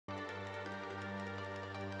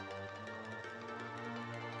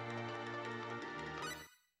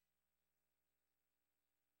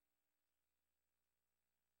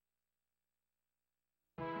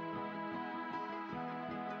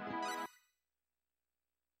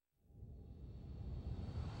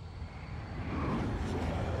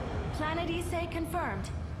Vanity say confirmed.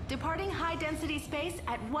 Departing high-density space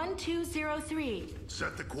at 1203.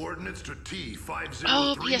 Set the coordinates to T50321.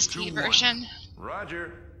 Oh, PSP version.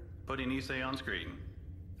 Roger. Putting Issei on screen.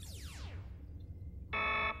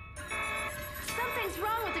 Something's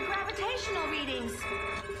wrong with the gravitational readings.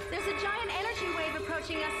 There's a giant energy wave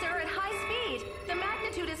approaching us, sir, at high speed. The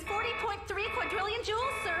magnitude is 40.3 quadrillion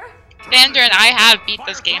joules, sir. Xander and I have beat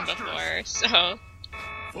this game before, so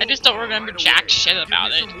I just don't remember jack shit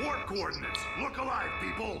about it. Some warp coordinates. Look alive,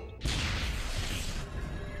 people.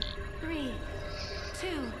 3, 2,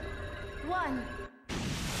 1.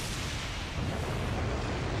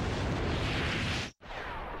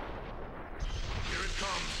 Here it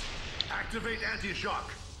comes. Activate anti-shock.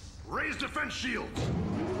 Raise defense shields.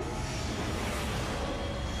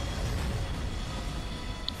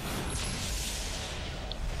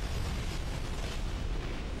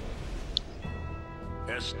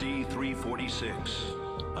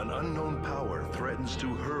 SD-346. An unknown power threatens to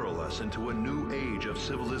hurl us into a new age of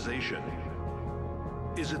civilization.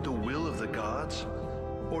 Is it the will of the gods,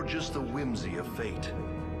 or just the whimsy of fate?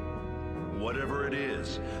 Whatever it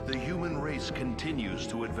is, the human race continues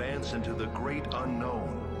to advance into the great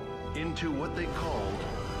unknown, into what they called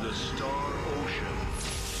the Star Ocean.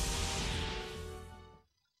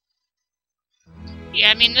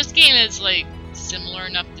 Yeah, I mean, this game is, like, similar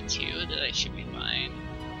enough to 2 that I should be fine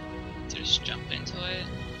to just jump into it.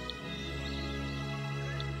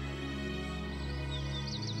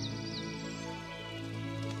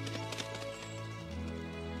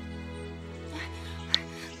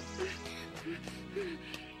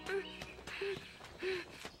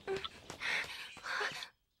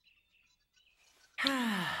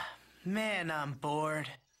 Man, I'm bored.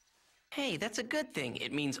 Hey, that's a good thing.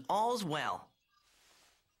 It means all's well.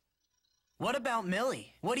 What about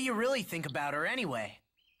Millie? What do you really think about her anyway?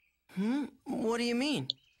 What do you mean?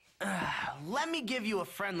 Let me give you a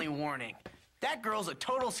friendly warning. That girl's a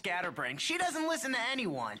total scatterbrain. She doesn't listen to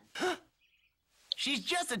anyone. She's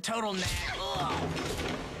just a total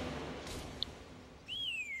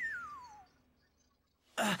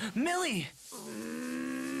Millie!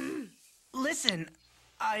 Listen,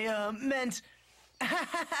 I, meant...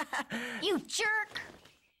 You jerk!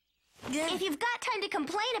 If you've got time to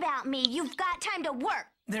complain about me, you've got time to work.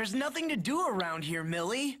 There's nothing to do around here,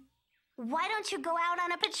 Millie. Why don't you go out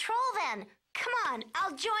on a patrol then? Come on,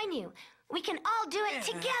 I'll join you. We can all do it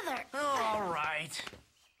together. All right.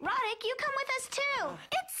 Roddick, you come with us too.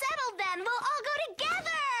 It's settled then. We'll all go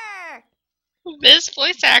together. This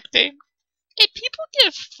voice acting. Hey, people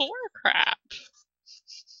give 4 crap.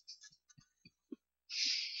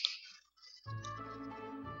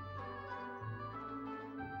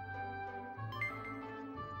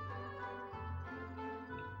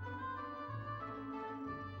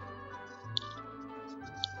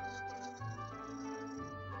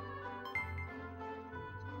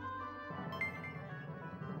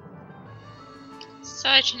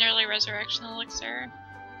 Such an early resurrection elixir.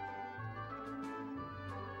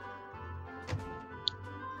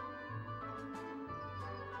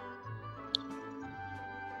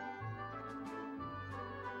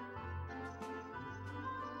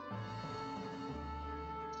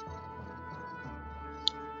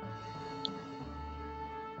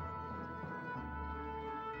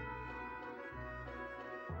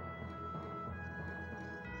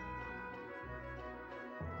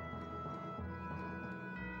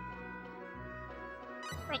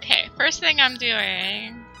 Okay, first thing I'm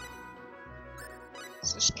doing,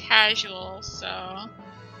 this is casual, so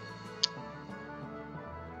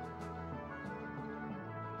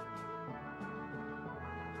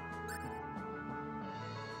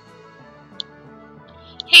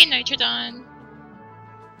hey Nitrodon.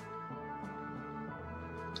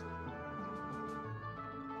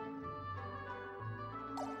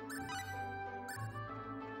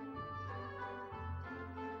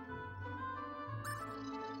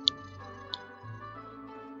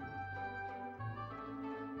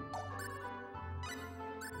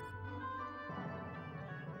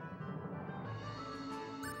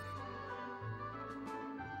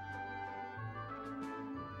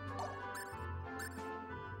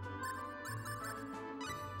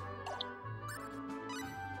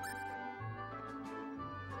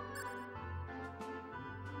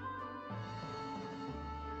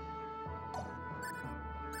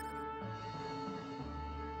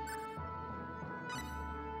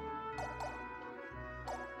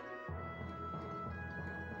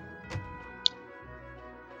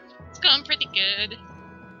 It's going pretty good.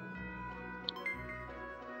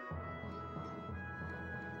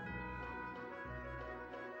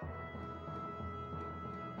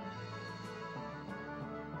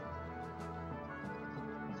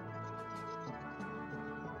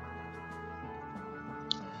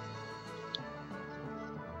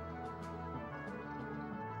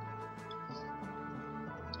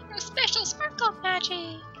 Special sparkle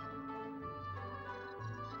magic!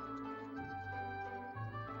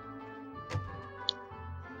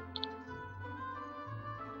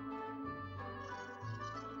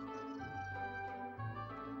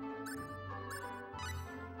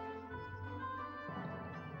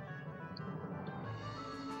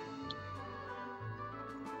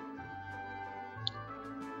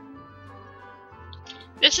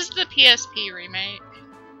 This is the PSP remake.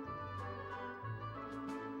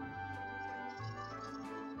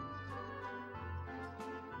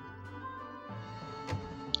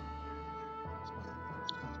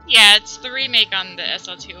 Yeah, it's the remake on the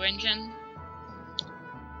SL2 engine.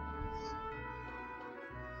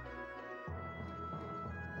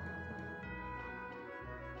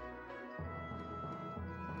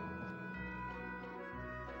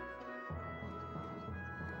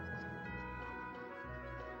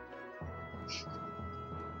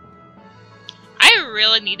 I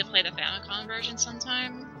really need to play the Famicom version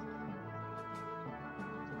sometime.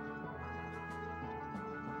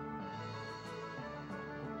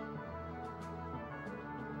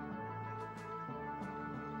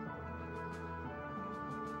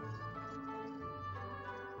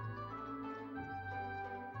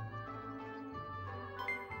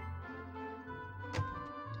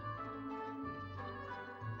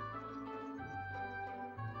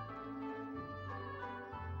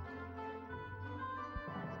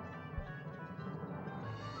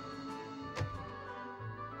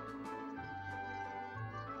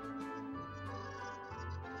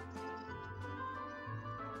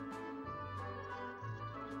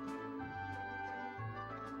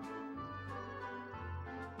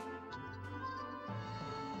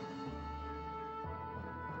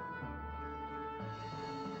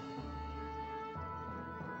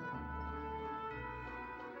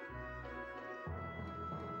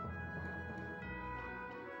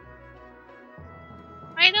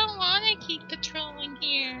 I don't want to keep patrolling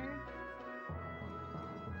here.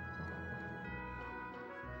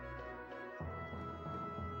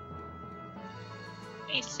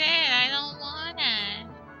 I said I don't wanna.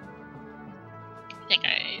 I think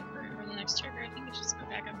for the next trigger, I think I should just go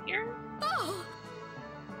back up here. Oh!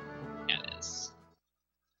 Yeah, it is.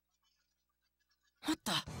 What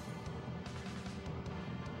the?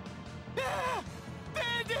 Ah!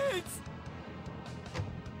 Bandits!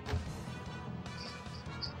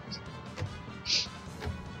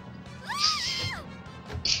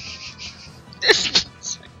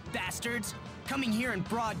 Bastards! Coming here in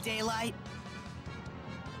broad daylight?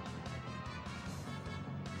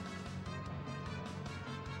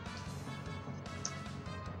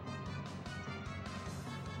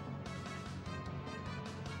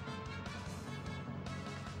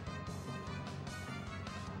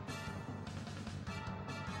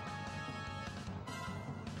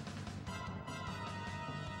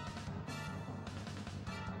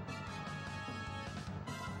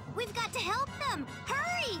 We've got to help them!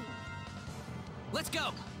 Hurry! Let's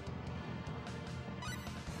go!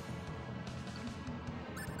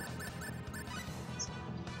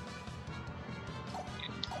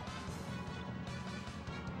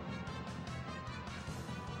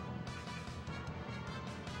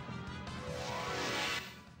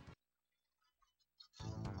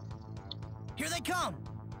 Here they come!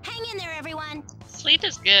 Hang in there, everyone! Sleep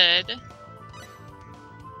is good.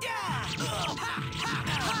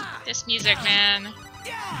 This music, man.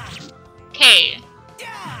 Okay.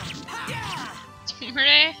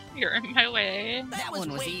 Tomure, you're in my way. That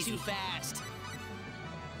one was way too fast.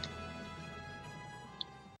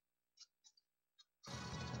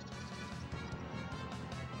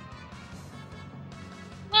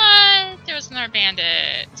 What? There was another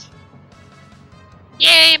bandit.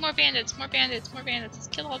 Yay, more bandits, more bandits, more bandits. Let's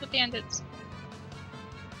kill all the bandits.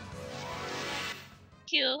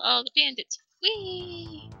 Kill all the bandits.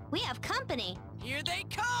 Whee! We have company. Here they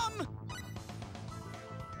come!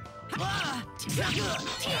 Yeah, I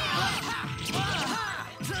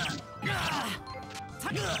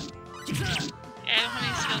don't have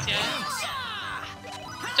any skills yet.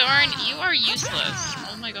 Darn, you are useless.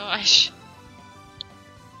 Oh my gosh.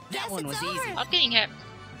 That one was easy. I'm getting hit.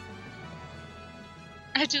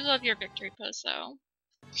 I do love your victory pose though.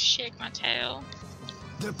 Shake my tail.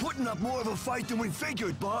 They're putting up more of a fight than we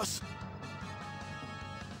figured, boss.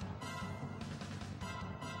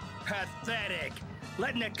 Pathetic.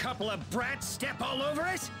 Letting a couple of brats step all over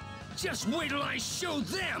us? Just wait till I show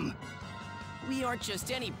them! We aren't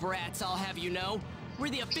just any brats, I'll have you know. We're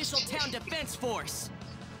the official town defense force.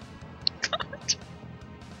 God.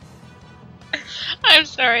 I'm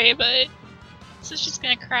sorry, but this is just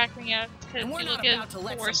gonna crack me up. Because And we're people not give about to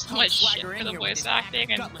let Thor some so punk much shit swagger for in the here with voice his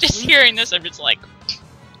acting, and gutless just losers. hearing this, I'm just like,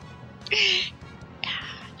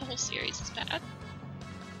 the whole series is bad.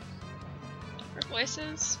 For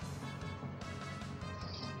voices.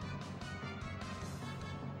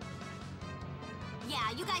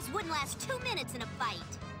 Yeah, you guys wouldn't last 2 minutes in a fight.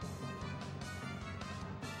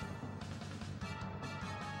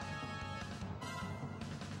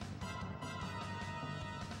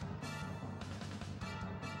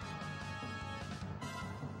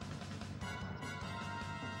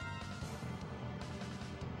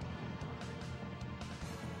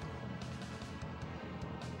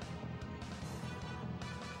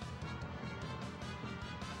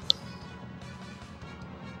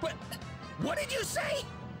 What did you say?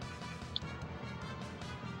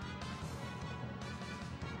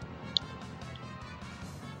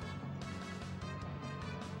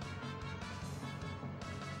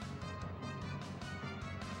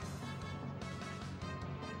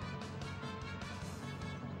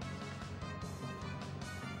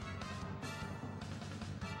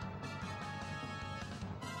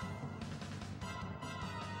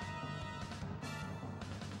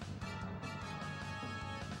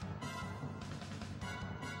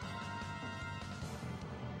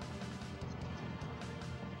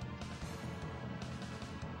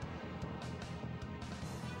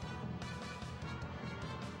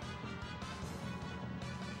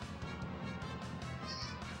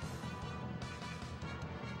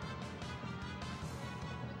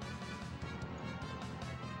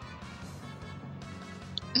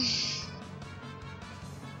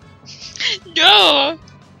 No!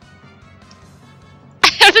 I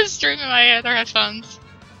have this stream in my other headphones.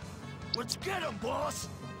 Let's get him, boss!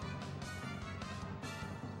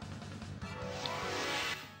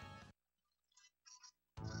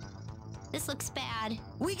 This looks bad.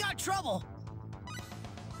 We got trouble.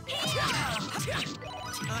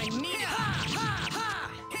 I need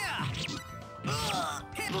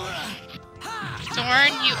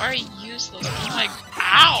Thorn, you are useless. Oh my.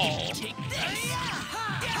 Ow!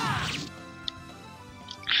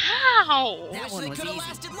 Ow! That one could have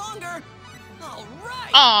lasted longer. All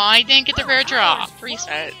right. Aw, I didn't get the rare drop.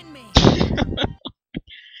 Reset.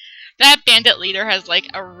 That bandit leader has like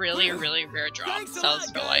a really, really rare drop.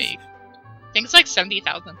 Sells for like, I think it's like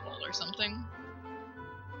 70,000 gold or something.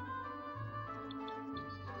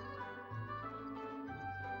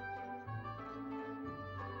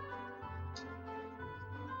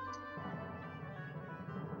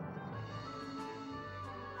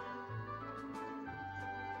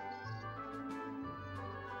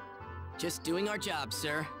 Just doing our job,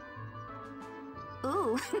 sir.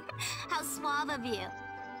 Ooh, how suave of you.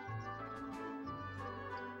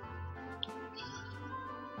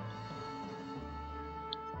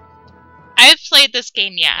 I've played this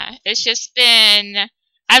game, yeah. It's just been...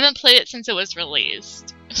 I haven't played it since it was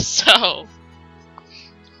released. So...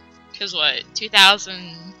 Because what,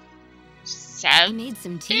 2007? I made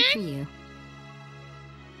some tea for you.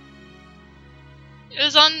 It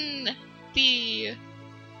was on the...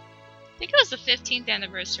 I think it was the 15th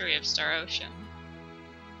anniversary of Star Ocean.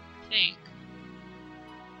 I think.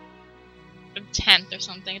 Or 10th or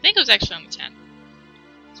something. I think it was actually on the 10th.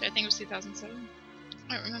 So I think it was 2007.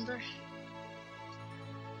 I don't remember.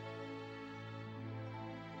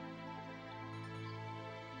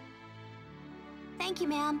 Thank you,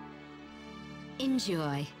 ma'am.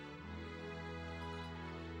 Enjoy.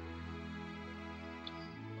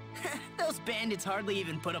 Those bandits hardly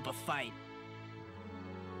even put up a fight.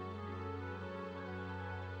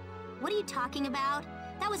 What are you talking about?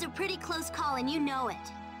 That was a pretty close call and you know it.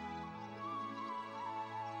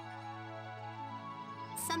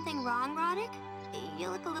 Something wrong, Roddick? You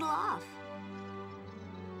look a little off.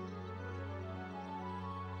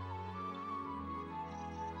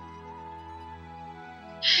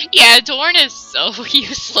 Yeah, Dorn is so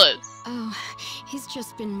useless. Oh, he's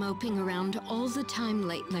just been moping around all the time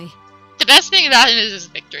lately. The best thing about him is his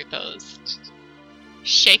victory pose.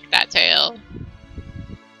 Shake that tail.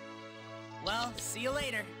 Well, see you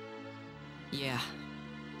later. Yeah.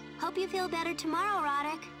 Hope you feel better tomorrow,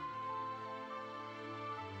 Roddick.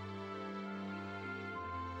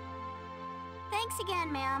 Thanks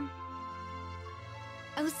again, ma'am.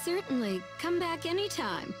 Oh, certainly. Come back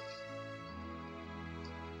anytime.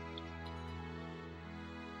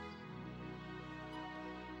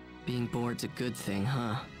 Being bored's a good thing,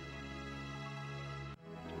 huh?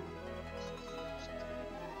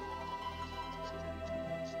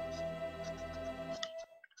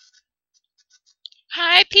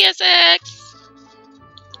 Hi, PSX!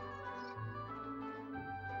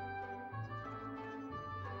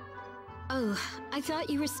 Oh, I I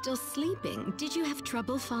thought you were still sleeping. Did you have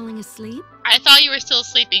trouble falling asleep? I thought you were still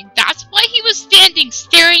sleeping. That's why he was standing,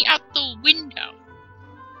 staring out the window.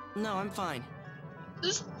 No, I'm fine.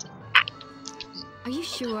 This... Are you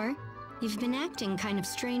sure? You've been acting kind of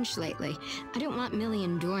strange lately. I don't want Millie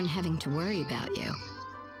and Dorn having to worry about you.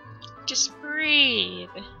 Just breathe.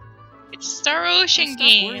 It's Star Ocean Stop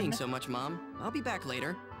game. worrying so much, Mom. I'll be back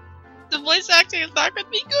later. The voice acting is not gonna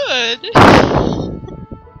be good.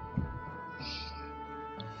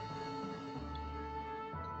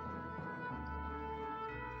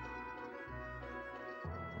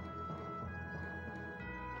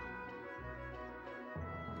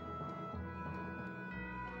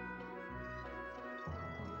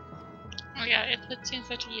 Oh yeah, it puts you in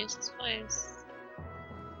such a useless place.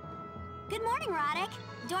 Good morning, Roddick.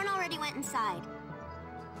 Dorn already went inside.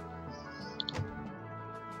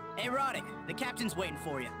 Hey, Roddick, the captain's waiting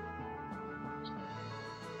for you.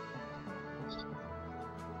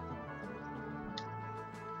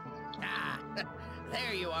 Ah,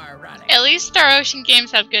 there you are, Roddick. At least Star Ocean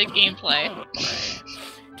games have good gameplay.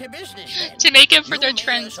 To business, then. To make up for their You made us all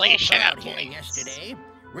translation proud at here points. yesterday,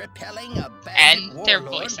 repelling a bandit And their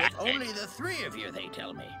warlord voice with acting. only the three of you, they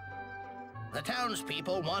tell me. The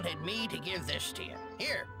townspeople wanted me to give this to you.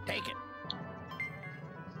 Here, take it.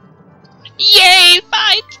 Yay!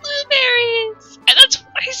 5 blueberries! And that's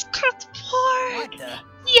ice cooked pork! What the?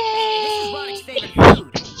 Yay! This is Roddick's favorite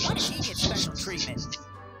food. Why does he get special treatment?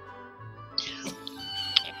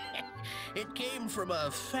 It came from a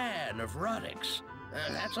fan of Roddick's.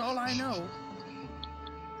 That's all I know.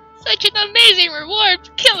 Such an amazing reward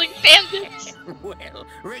for killing bandits! Well,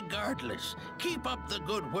 regardless, keep up the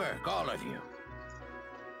good work, all of you.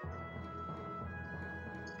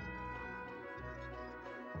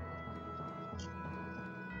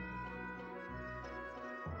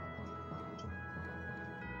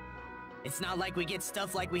 It's not like we get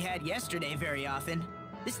stuff like we had yesterday very often.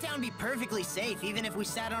 This town would be perfectly safe even if we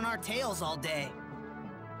sat on our tails all day.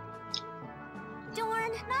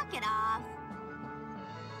 Dorn, knock it off.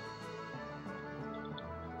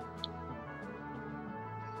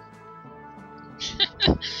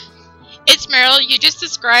 It's Meryl, you just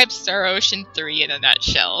described Star Ocean 3 in a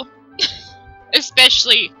nutshell.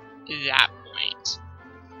 Especially that point.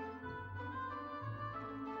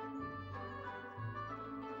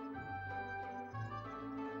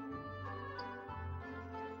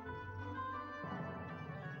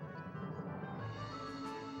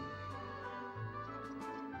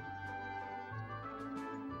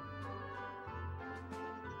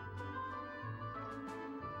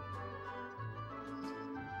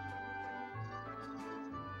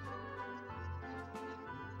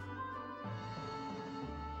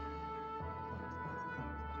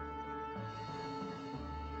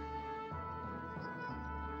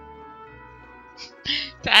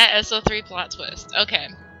 That SO3 plot twist. Okay,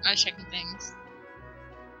 I was checking things.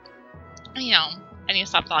 You know, I need to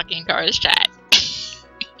stop talking in Cara's chat.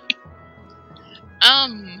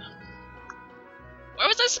 Where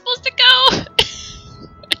was I supposed to go?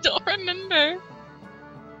 I don't remember.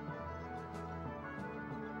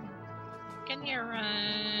 Can you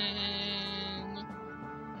run?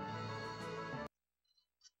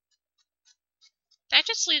 Did I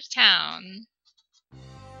just leave town?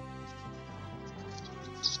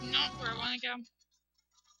 Not where I want to go.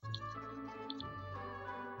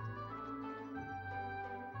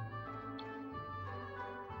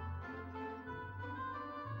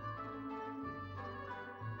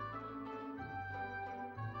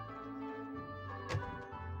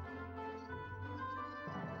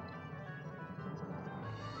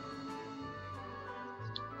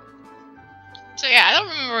 So yeah, I don't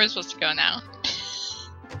remember where I'm supposed to go now.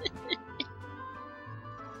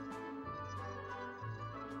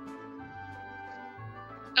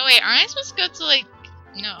 Oh wait, aren't I supposed to go to like...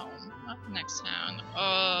 No, not the next town.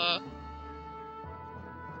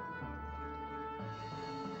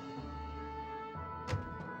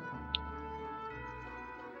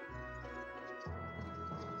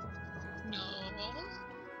 No.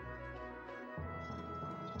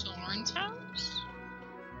 Dorn's house?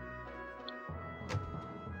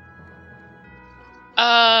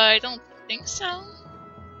 I don't think so.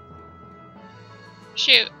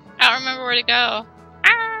 Shoot, I don't remember where to go.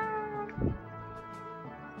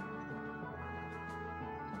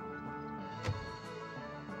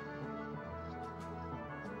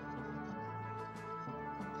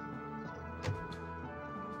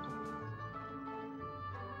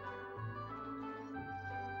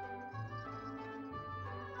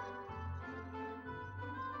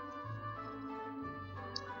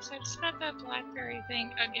 So I just got that blackberry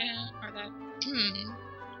thing again, or that,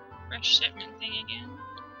 Fresh shipment thing again.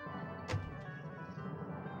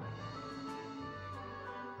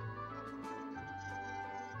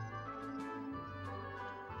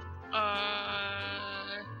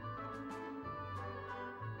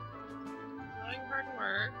 Really hard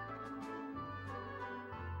work.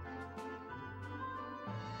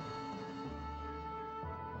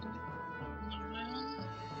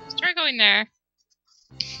 Let's try going there.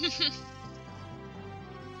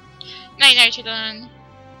 Night, Nitrogen.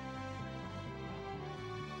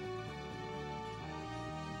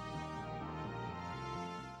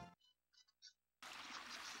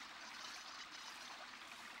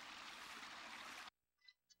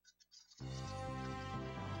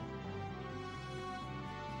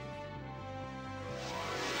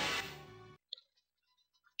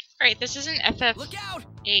 Alright, this is an FF8. Look out!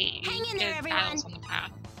 Hang in there, everyone. Battles on the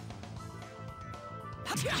path.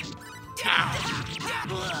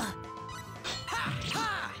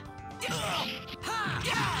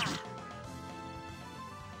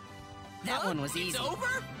 That one was easy. It's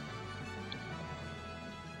over?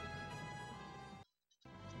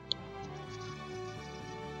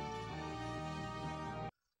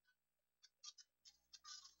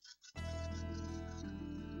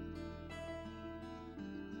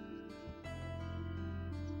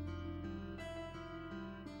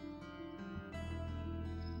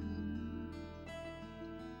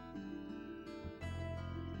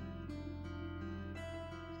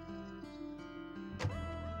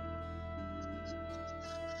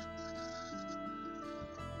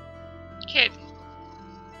 Kid.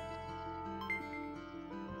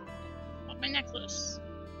 Oh, my necklace.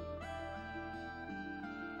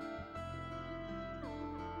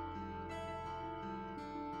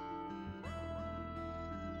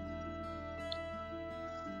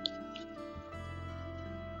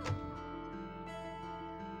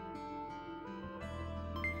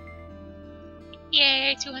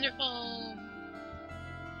 Yay, 200 full.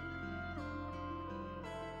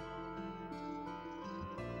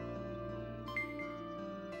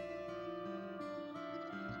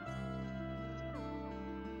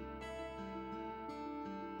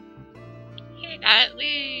 That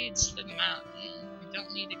leads to the mountain. We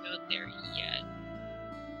don't need to go there yet.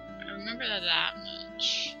 I remember that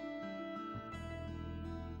much.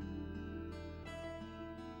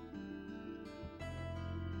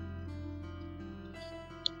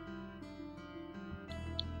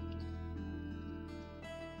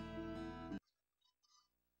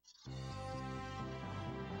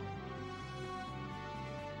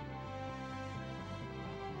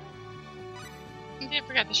 I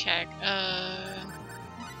forgot to check.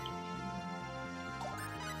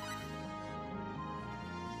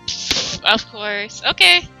 Of course.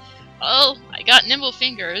 Okay. Oh, I got nimble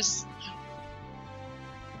fingers.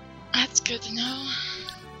 That's good to know.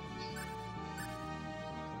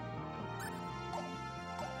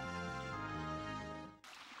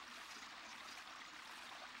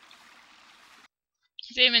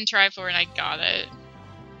 I didn't even try for it and I got it.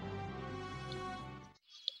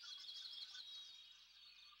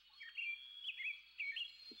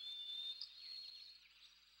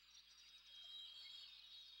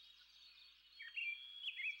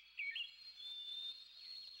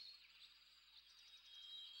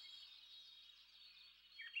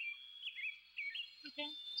 Okay,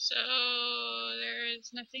 so there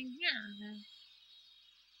is nothing here.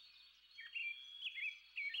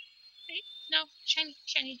 Wait, no, shiny,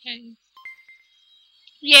 shiny, shiny.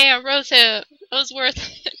 Yeah, rose hip. It was worth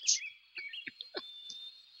it.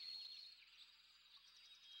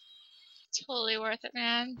 Totally worth it,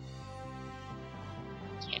 man.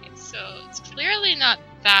 Okay, so it's clearly not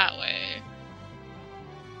that way.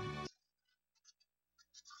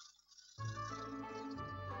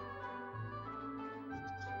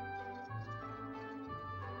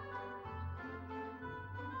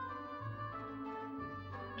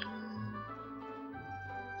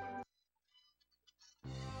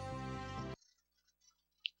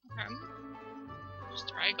 Okay. Just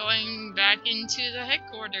try going back into the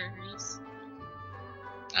headquarters.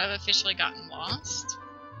 I've officially gotten lost.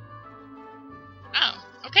 Oh,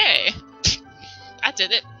 okay. That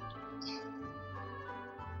did it.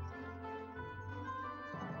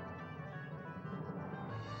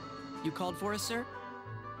 You called for us, sir?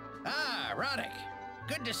 Ah, Roddick.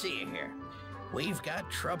 Good to see you here. We've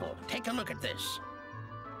got trouble. Take a look at this.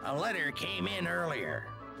 A letter came in earlier.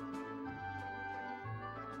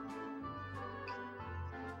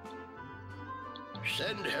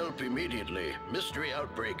 Send help immediately. Mystery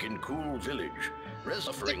outbreak in Cool Village.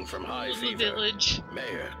 Suffering from high fever. Village.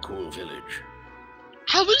 Mayor, Cool Village.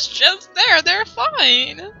 I was just there. They're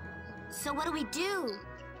fine. So what do we do?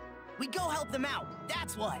 We go help them out,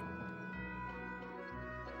 that's what.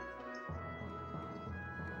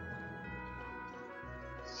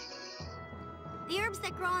 The herbs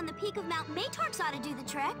that grow on the peak of Mount Matorx ought to do the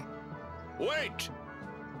trick. Wait!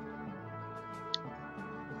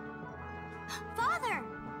 Father!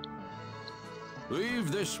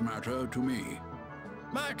 Leave this matter to me.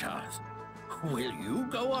 Martoth, will you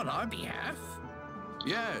go on our behalf?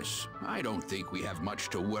 Yes, I don't think we have much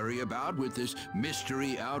to worry about with this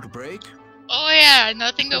mystery outbreak. Oh yeah,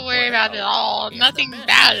 nothing to worry about at all. Nothing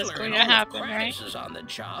bad is going to happen, right? Is on the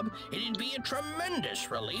job. It'd be a tremendous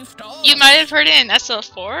relief to all. You might have heard it in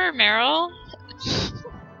SL4, Meryl.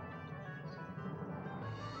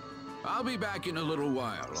 I'll be back in a little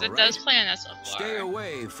while, So it all does right? play in SL4. Stay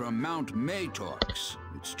away from Mount Matorx.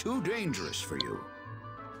 It's too dangerous for you.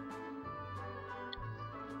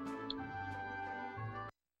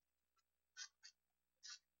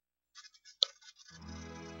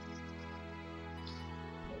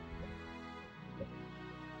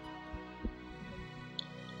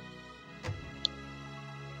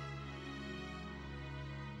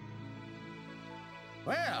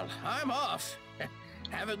 Well, I'm off.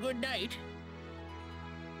 Have a good night.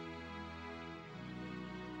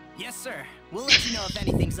 Yes, sir. We'll let you know if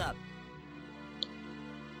anything's up.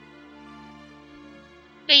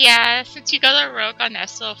 But yeah, since you got a rogue on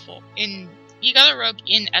SL4 in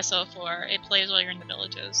SL4, it plays while you're in the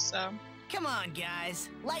villages, so. Come on, guys.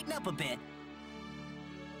 Lighten up a bit.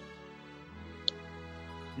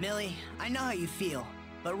 Millie, I know how you feel,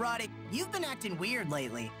 but Roddick, you've been acting weird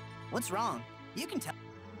lately. What's wrong? You can tell.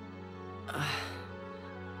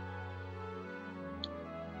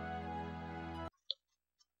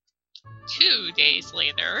 2 days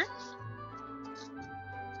later.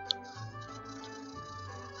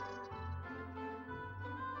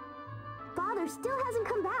 Father still hasn't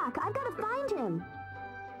come back. I've got to find him.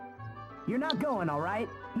 You're not going, all right?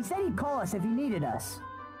 He said he'd call us if he needed us.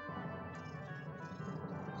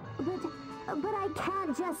 But I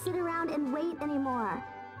can't just sit around and wait anymore.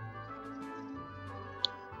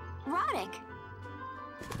 Roddick!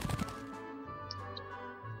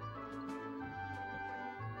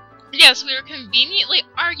 Yes, we were conveniently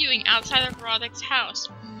arguing outside of Roddick's house.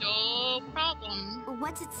 No problem.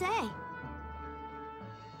 What's it say?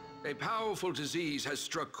 A powerful disease has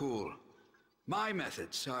struck Cool. My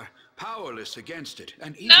methods are powerless against it,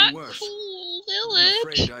 and even Not worse. Cool I'm Village.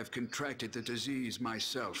 afraid I've contracted the disease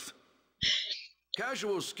myself.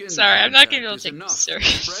 Casual skin Sorry, I'm not contact gonna be able is to take enough this to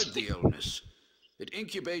serious. spread the illness. It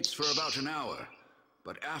incubates for about an hour,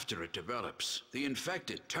 but after it develops, the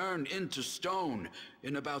infected turn into stone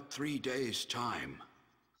in about 3 days' time.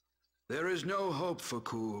 There is no hope for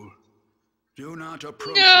Cool. Do not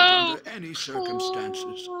approach it under any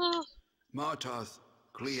circumstances. Martoth,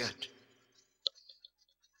 Cleet.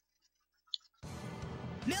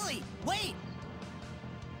 Millie, wait!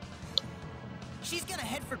 She's gonna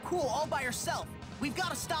head for Cool all by herself. We've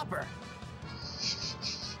got to stop her.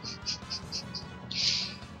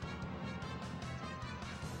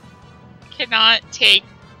 Cannot take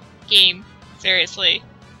game seriously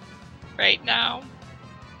right now.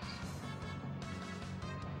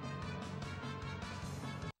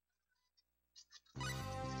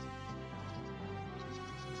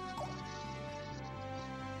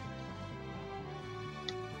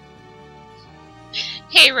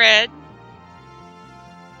 Hey, Red.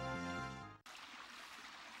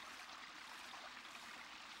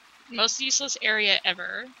 Most useless area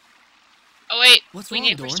ever. Oh wait, What's we wrong,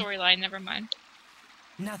 need it for Dorn? storyline, never mind.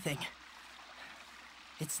 Nothing.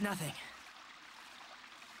 It's nothing.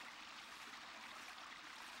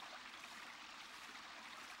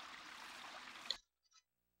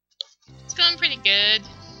 It's going pretty good.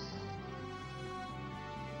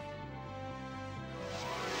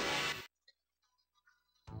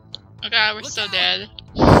 Oh god, we're so dead.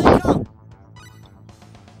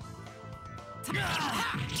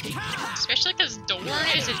 Especially because Dorn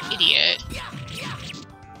is an idiot.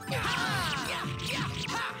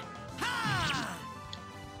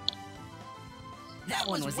 That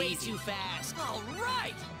one was way too fast. All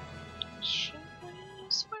right.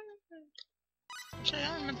 Actually, I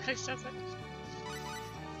don't remember how he says it.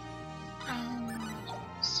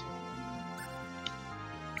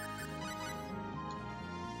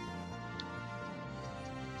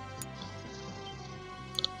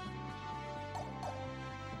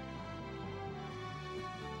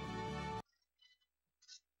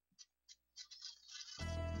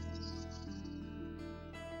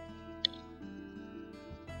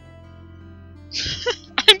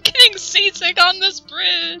 I'm getting seasick on this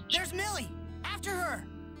bridge. There's Millie. After her.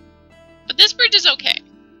 But this bridge is okay.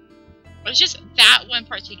 was just that one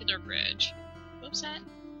particular bridge. What was that?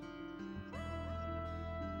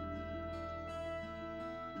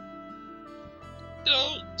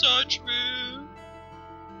 Don't touch me.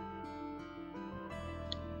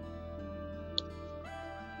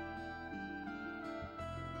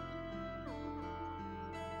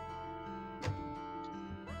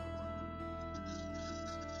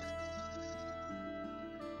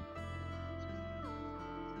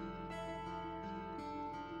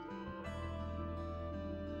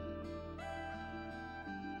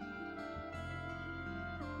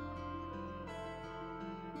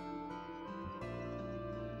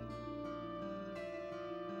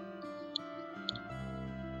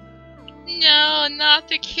 No, not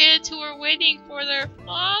the kids who are waiting for their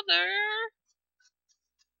father.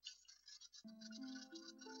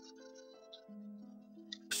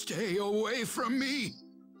 Stay away from me.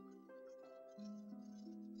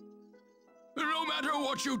 No matter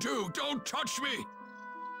what you do, don't touch me.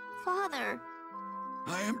 Father.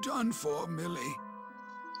 I am done for, Millie.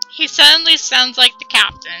 He suddenly sounds like the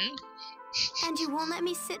captain. And you won't let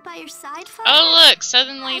me sit by your side, Father? Oh look,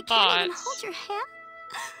 suddenly I bots. can't even hold your hand.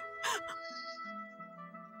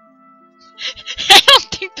 I don't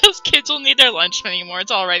think those kids will need their lunch anymore. It's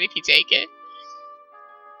alright if you take it.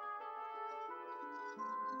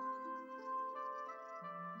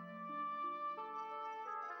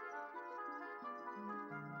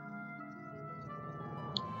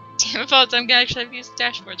 Damn it, folks, I'm gonna actually have to use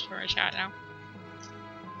dashboards for our chat now.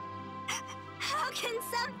 How can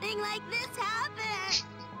something like this happen?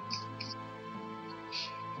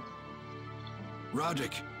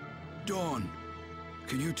 Roddick, Dawn,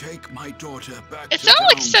 can you take my daughter back It to sounded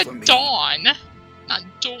like town said for me? Dawn, not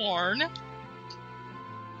Dorn.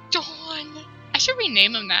 Dawn. I should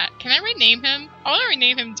rename him that. Can I rename him? I want to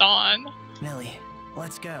rename him Dawn. Millie,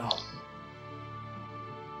 let's go.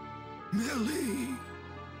 Millie.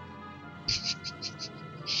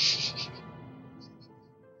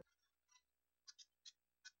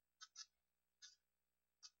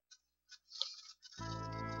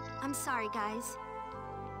 I'm sorry, guys.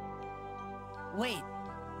 Wait.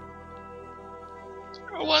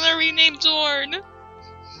 I want to rename Dorn.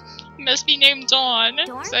 He must be named Dawn.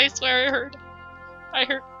 Dorn? So I swear I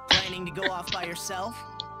heard. Planning to go off by yourself?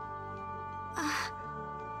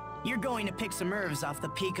 You're going to pick some herbs off the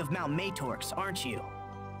peak of Mount Matorx, aren't you?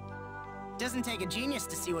 Doesn't take a genius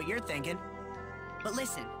to see what you're thinking. But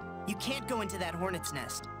listen, you can't go into that hornet's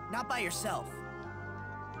nest. Not by yourself.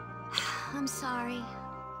 I'm sorry.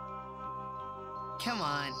 Come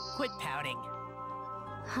on, quit pouting.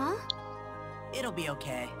 Huh? It'll be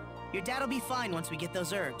okay. Your dad'll be fine once we get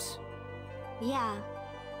those herbs. Yeah.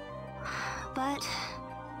 But...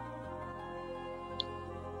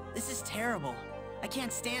 This is terrible. I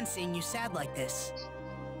can't stand seeing you sad like this.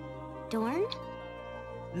 Dorn?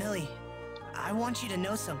 Millie, I want you to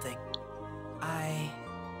know something.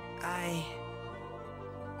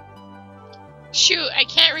 Shoot, I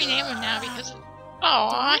can't rename him now because...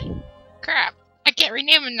 Aw, crap. I can't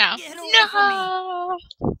rename him now. No!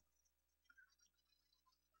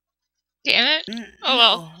 Damn it. Oh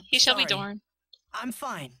well, he shall be Dorn. I'm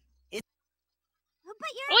fine. But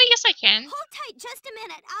you're... Well, yes I can. Hold tight just a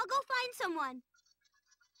minute. I'll go find someone.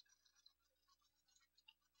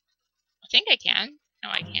 I think I can. No,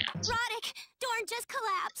 I can't. Roddick, Dorn just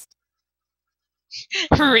collapsed.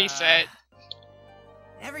 Reset.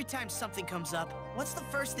 Every time something comes up, what's the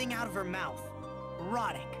first thing out of her mouth?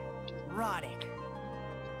 Roddick. Roddick.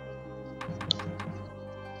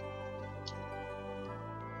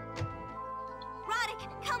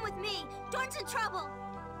 Roddick, come with me. Dorn's in trouble.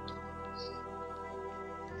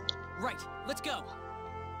 Right, let's go.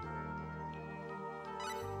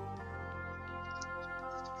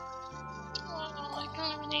 Oh, I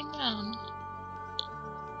can't rename them.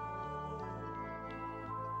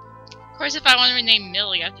 Of course, if I want to rename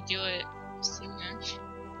Millie, I have to do it sooner.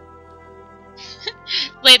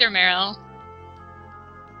 Later, Meryl.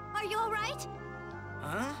 Are you alright?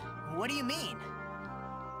 Huh? What do you mean?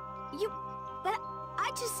 But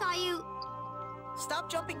I just saw you...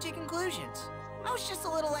 Stop jumping to conclusions. I was just a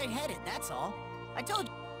little lightheaded, that's all. I told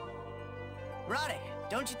you. Roddick,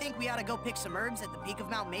 don't you think we ought to go pick some herbs at the peak of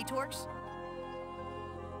Mount Matorx?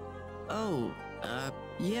 Oh,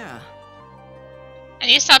 yeah. I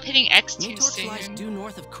need to stop hitting X too Matorx soon. lies due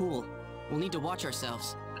north of Cool. We'll need to watch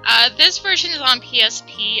ourselves. This version is on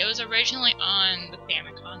PSP. It was originally on the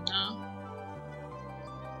Famicom, though.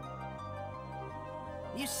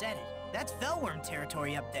 You said it. That's Fellworm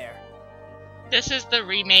territory up there. This is the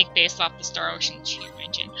remake based off the Star Ocean 2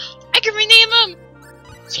 engine. I can rename him!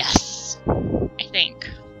 Yes! I think.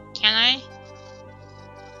 Can I?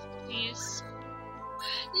 Please.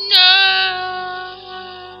 No!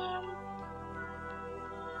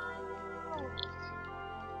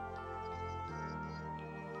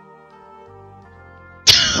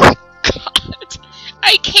 Oh God!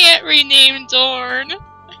 I can't rename Dorn!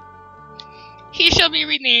 He shall be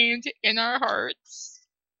renamed in our hearts.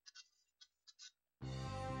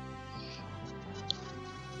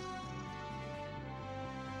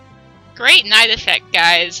 Great night effect,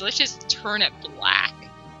 guys. Let's just turn it black.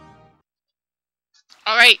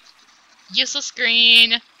 Alright. Useless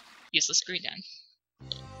screen. Useless screen done.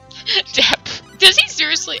 Does he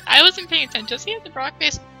seriously? I wasn't paying attention. Does he have the Brock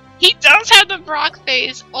face? He does have the Brock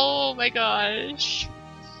face! Oh my gosh.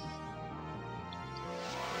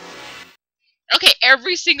 Okay,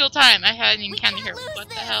 every single time I had an encounter here. What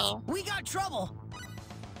the hell? We got trouble.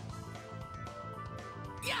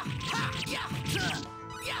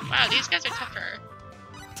 Wow, these guys are tougher.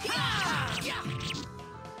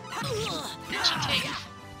 It should take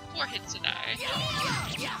 4 hits to die.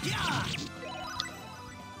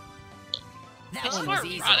 It's 4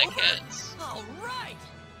 erotic hits. Alright.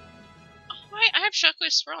 Oh, I have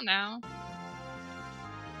Shockwave Swirl now.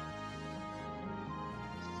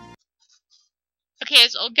 Okay,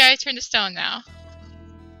 it's old guys turn to stone now.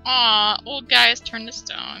 Aw, old guys turn to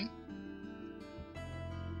stone.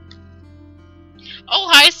 Oh,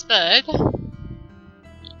 hi, Spud.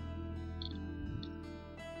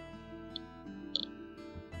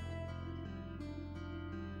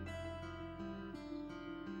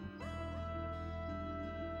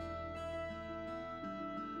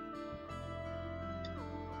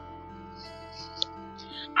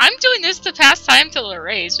 I'm doing this to pass time till the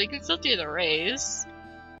race. We can still do the race.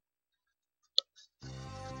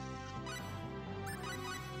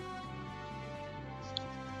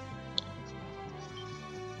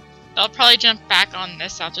 I'll probably jump back on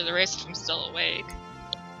this after the race if I'm still awake.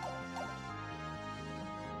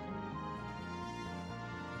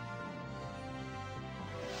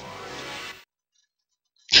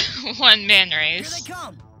 One man race. Here they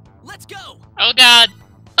come. Let's go. Oh god.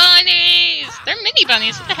 Bunnies! They're mini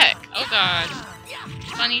bunnies, what the heck? Oh god.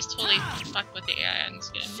 Bunnies totally fuck with the AI in this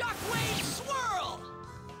game. Shockwave swirl!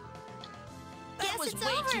 That was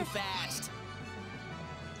way too fast.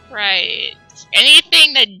 Right.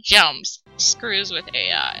 Anything that jumps screws with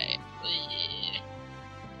AI.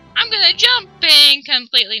 I'm gonna jump and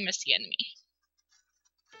completely miss the enemy.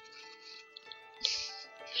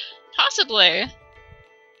 Possibly.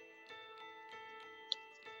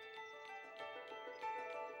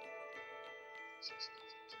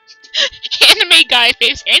 Anime guy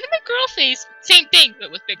face, anime girl face, same thing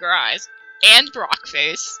but with bigger eyes. And Brock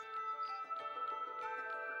face.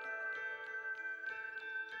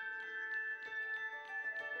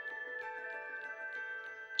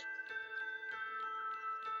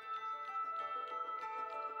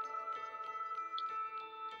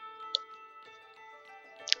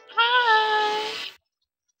 Hi!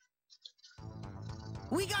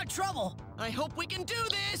 We got trouble. I hope we can do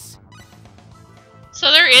this. So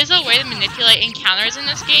there is a way to manipulate encounters in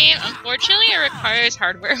this game. Unfortunately, it requires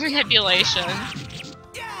hardware manipulation.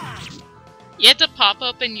 You have to pop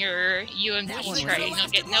open your UMD tray and you'll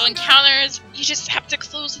get no encounters. You just have to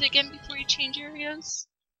close it again before you change areas.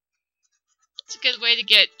 It's a good way to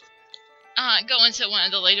get go into one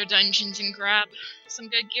of the later dungeons and grab some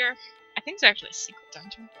good gear. I think it's actually a secret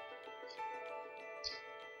dungeon.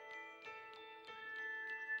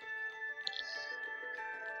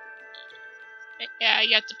 Yeah,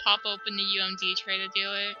 you have to pop open the UMD tray to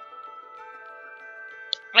do it.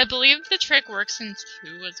 I believe the trick works in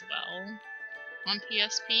 2 as well on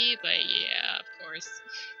PSP, but yeah, of course.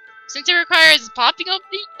 Since it requires popping open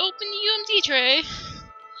the UMD tray.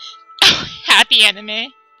 Oh, happy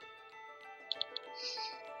anime.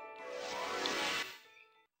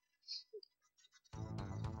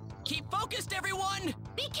 Keep focused, everyone!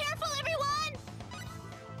 Be careful, everyone!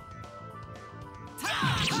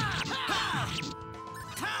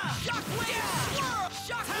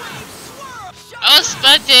 Oh,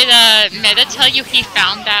 Spud, did Meta tell you he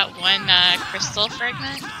found that one crystal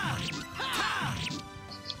fragment?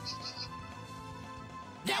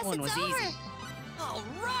 That one was easy. All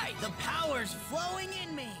right, the power's flowing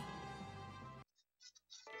in me.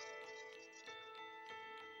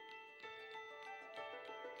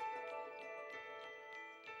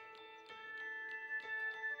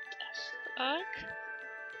 Fuck.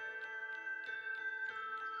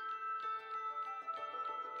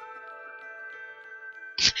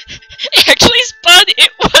 Actually, Spud,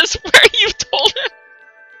 it was where you told him.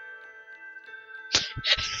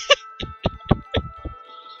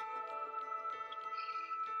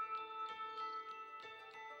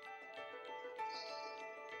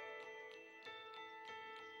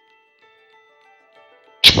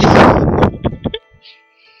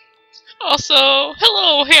 Also,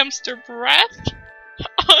 hello, hamster breath.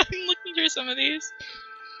 I'm looking through some of these.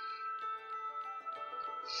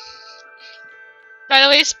 By the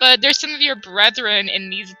way, Spud, there's some of your brethren in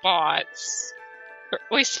these bots. Or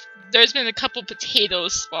at least, there's been a couple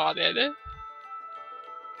potatoes spotted.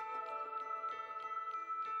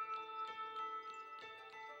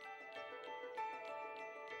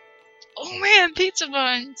 Oh man, pizza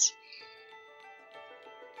buns!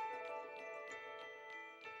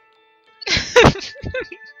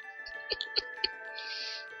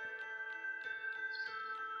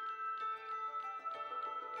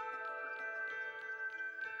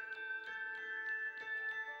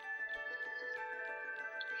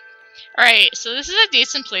 Alright, so this is a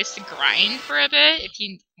decent place to grind for a bit if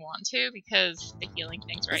you want to, because the healing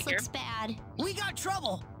thing's right here. This looks bad. We got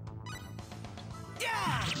trouble.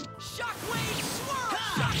 Yeah! Shockwave swirl!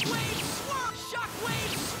 Shockwave swirl!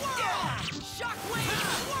 Shockwave swirl! Yeah! Shockwave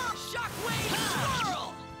swirl! Shockwave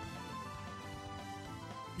swirl!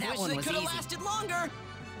 That one was could have easy. lasted longer.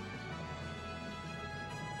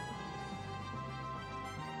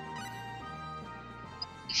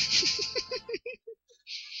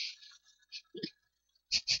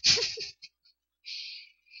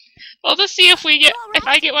 Well, let's see if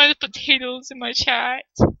I get one of the potatoes in my chat.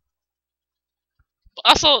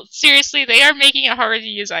 Also, seriously, they are making it harder to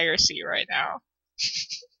use IRC right now.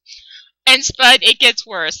 And Spud, it gets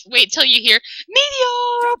worse. Wait till you hear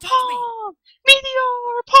Meteor Palm!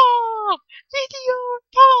 Meteor Palm! Meteor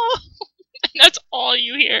Palm! And that's all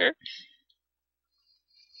you hear.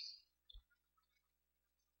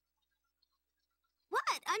 What?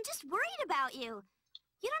 I'm just worried about you.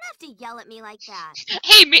 You don't have to yell at me like that.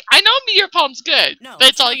 Hey, I know Meteor Palm's good, No, but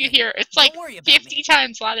it's all you hear. It's like worry about 50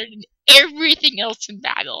 times louder than everything else in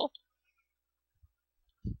battle.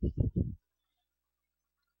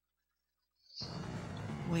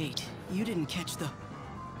 Wait, you didn't catch the...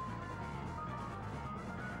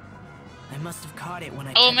 I must have caught it when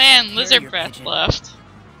I. Oh man, lizard breath left.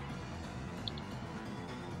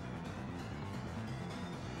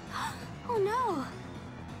 Oh no.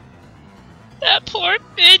 That poor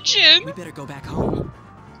pigeon. We better go back home.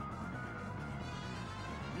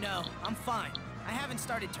 No, I'm fine. I haven't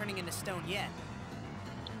started turning into stone yet.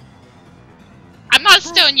 I'm not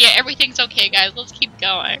stone yet. Everything's okay, guys. Let's keep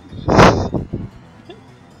going.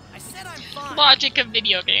 I said I'm fine. Logic of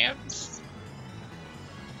video games.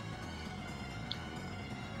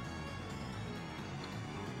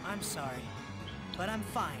 I'm sorry, but I'm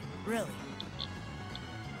fine, really.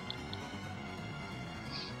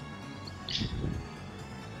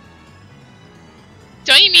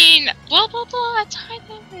 Don't you mean blah blah blah, time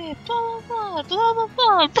limit, blah blah blah, blah blah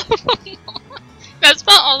blah, blah blah blah. That's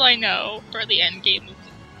about all I know for the end game of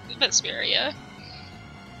Vesperia.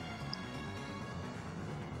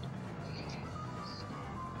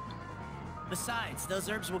 Besides, those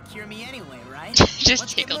herbs will cure me anyway, right? Just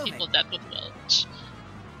Let's tickle get moving. people to death with Welch.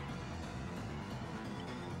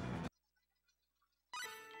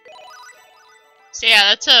 So yeah,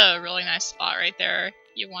 that's a really nice spot right there.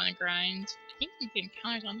 You want to grind. I think you can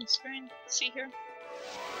count it on the screen. Let's see here.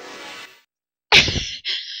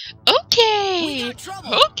 Okay.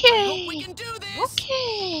 Okay.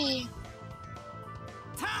 Okay.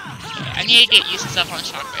 I need to get used to stuff on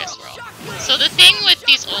Shockwave as well. So the thing with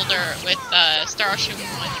these Star Ocean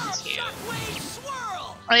 1 and 2,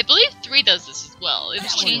 I believe 3 does this as well, it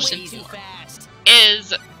was changed in 4,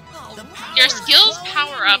 is your skills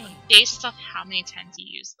power up based off how many times you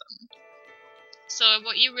use them. So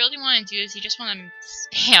what you really want to do is you just want to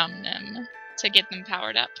spam them to get them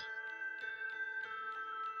powered up.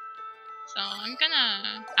 So I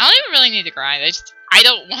don't even really need to grind, I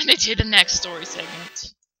don't want to do the next story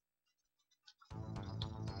segment.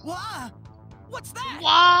 What? What's that?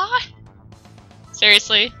 What?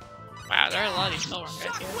 Seriously? Wow, there are a lot of these Spellworm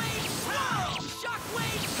guys here.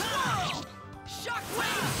 Shockwave swirl!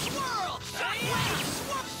 Shockwave swirl!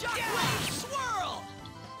 Shockwave swirl!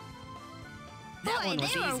 That one Boy,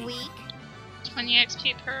 was they were easy. weak. 20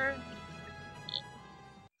 XP per.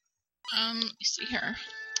 Let me see here.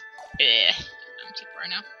 I'm too far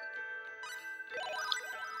now.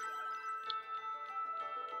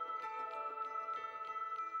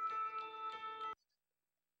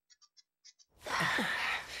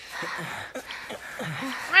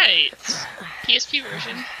 Right. PSP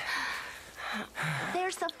version.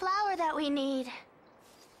 There's the flower that we need.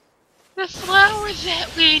 The flower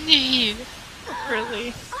that we need.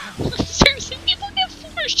 Really? Seriously, people get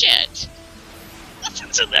floor shit. Listen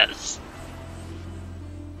to this.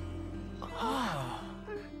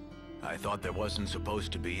 I thought there wasn't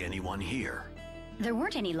supposed to be anyone here. There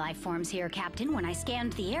weren't any life forms here, Captain, when I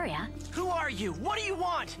scanned the area. Who are you? What do you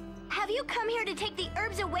want? Have you come here to take the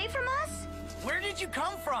herbs away from us? Where did you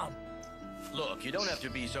come from? Look, you don't have to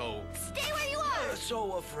be so... Stay where you are!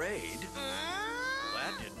 so afraid. Well,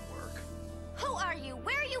 that didn't work. Who are you?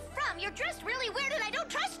 Where are you from? You're dressed really weird and I don't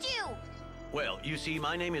trust you! Well, you see,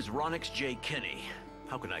 my name is Ronix J. Kinney.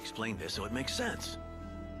 How can I explain this so it makes sense?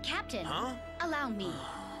 Captain, Huh? allow me.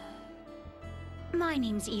 My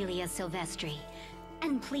name's Elia Silvestri.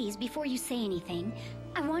 And please, before you say anything,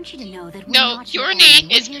 I want you to know that we're No, not your enemy. name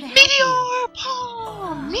We're is here to help Meteor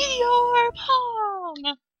Palm! Meteor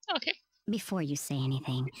Palm! Okay. Before you say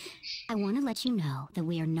anything, I want to let you know that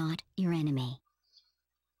we are not your enemy.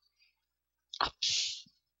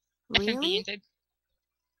 Really?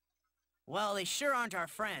 Well, they sure aren't our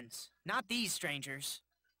friends. Not these strangers.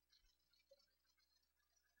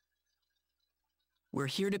 We're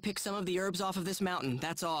here to pick some of the herbs off of this mountain,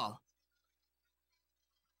 that's all.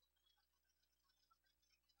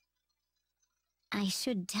 I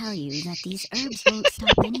should tell you that these herbs won't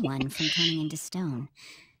stop anyone from turning into stone.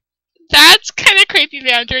 That's kind of creepy,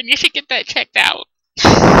 Mandarin. You should get that checked out.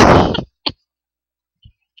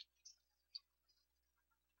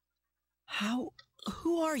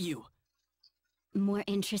 Who are you? More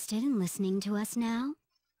interested in listening to us now?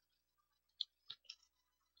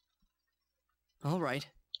 All right,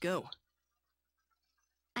 go.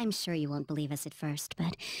 I'm sure you won't believe us at first,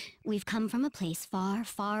 but we've come from a place far,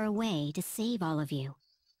 far away to save all of you.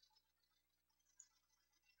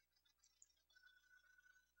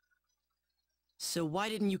 So why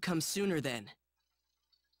didn't you come sooner then?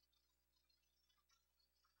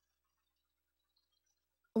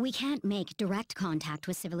 We can't make direct contact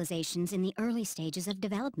with civilizations in the early stages of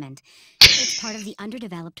development. It's part of the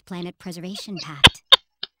Underdeveloped Planet Preservation Pact.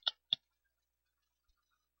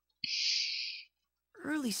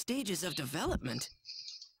 Early stages of development?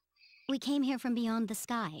 We came here from beyond the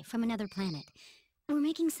sky, from another planet. We're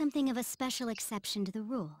making something of a special exception to the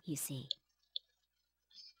rule, you see.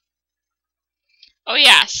 Oh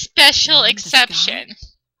yeah, special exception.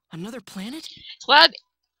 Another planet? Well,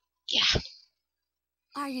 yeah.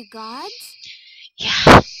 Are you gods?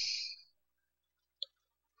 Yeah.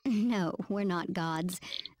 No, we're not gods.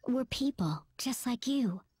 We're people, just like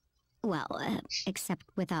you. Well, except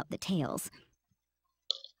without the tails.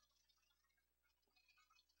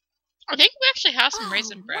 I think we actually have some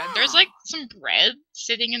raisin bread. Wow. There's like some bread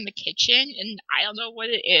sitting in the kitchen, and I don't know what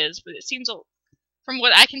it is, but it seems, from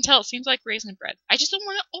what I can tell, it seems like raisin bread. I just don't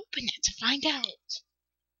want to open it to find out.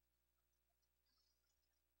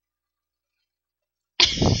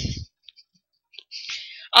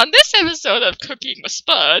 On this episode of Cooking with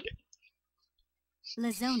Spud,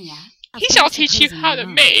 Lazonia, he shall teach you how to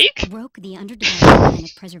make. Broke the Underdeveloped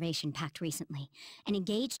Planet Preservation Pact recently and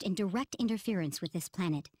engaged in direct interference with this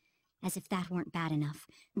planet. As if that weren't bad enough,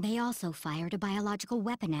 they also fired a biological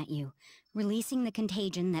weapon at you, releasing the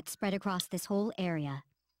contagion that spread across this whole area.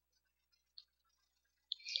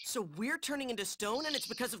 So we're turning into stone and it's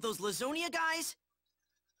because of those Lazonia guys?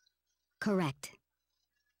 Correct.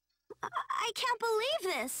 I can't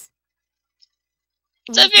believe this.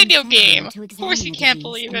 It's a video game. Of course you can't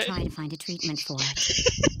believe it. Try to find a treatment for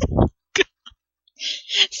it.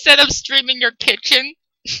 Instead of streaming your kitchen.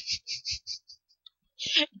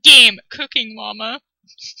 Game Cooking Mama.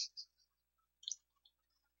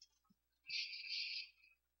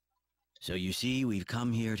 So you see, we've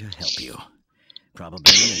come here to help you.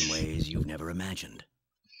 Probably in ways you've never imagined.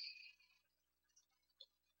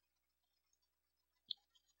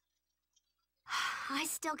 I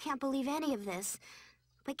still can't believe any of this.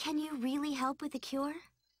 But can you really help with the cure?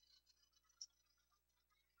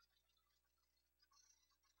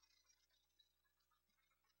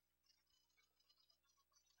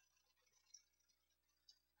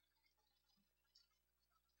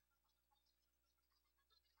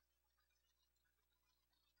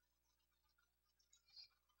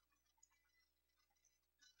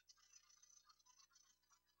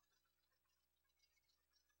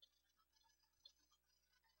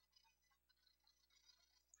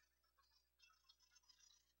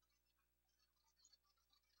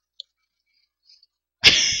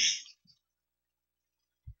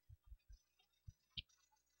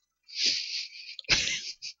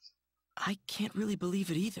 I can't really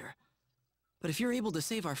believe it either. But if you're able to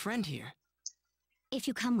save our friend here... If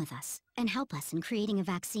you come with us and help us in creating a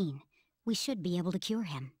vaccine, we should be able to cure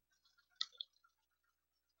him.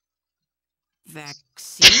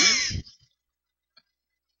 Vaccine?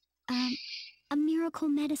 A miracle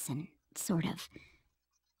medicine, sort of.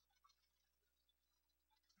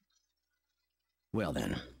 Well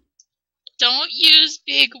then, Don't use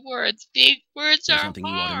big words. Big words There's are something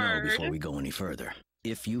you ought to know hard. before we go any further.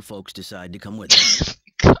 If you folks decide to come with us,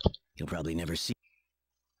 you'll probably never see.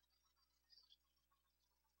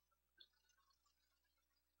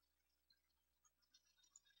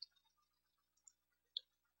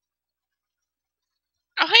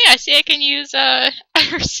 Oh hey, I see I can use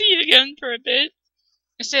IRC again for a bit.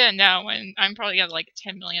 I say that now when I'm probably got like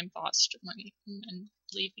 10 million thoughts to money and then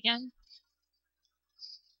leave again.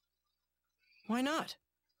 Why not?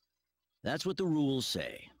 That's what the rules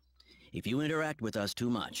say. If you interact with us too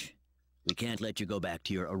much, we can't let you go back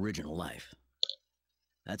to your original life.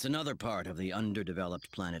 That's another part of the Underdeveloped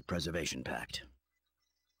Planet Preservation Pact.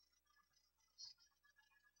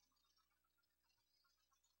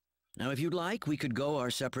 Now, if you'd like, we could go our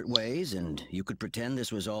separate ways, and you could pretend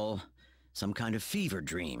this was all some kind of fever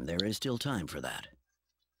dream. There is still time for that.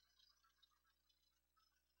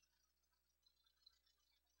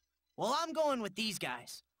 Well, I'm going with these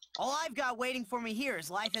guys. All I've got waiting for me here is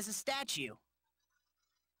life as a statue.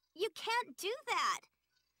 You can't do that.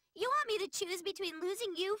 You want me to choose between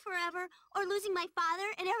losing you forever or losing my father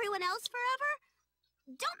and everyone else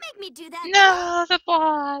forever? Don't make me do that. No, the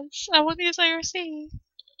boss. I want to use IRC.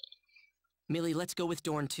 Millie, let's go with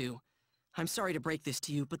Dorn too. I'm sorry to break this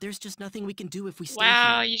to you, but there's just nothing we can do if we stay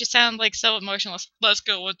Wow, here. you just sound like so emotionless. Let's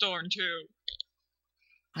go with Dorn too.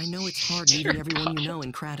 I know it's hard meeting everyone you know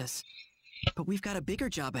in Kratos, but we've got a bigger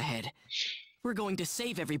job ahead. We're going to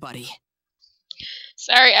save everybody.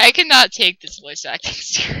 Sorry, I cannot take this voice acting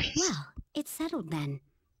serious. Well, it's settled then.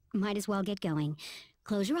 Might as well get going.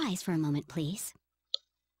 Close your eyes for a moment, please.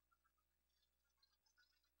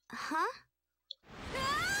 Huh?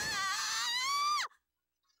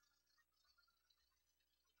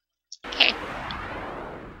 Okay.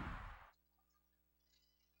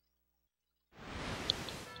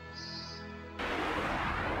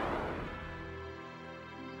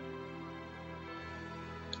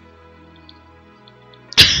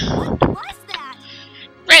 What was that?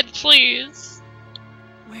 Red, please.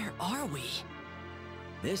 Where are we?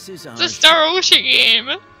 This is our... It's a Star Ocean game.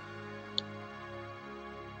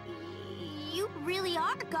 You really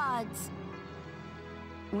are gods.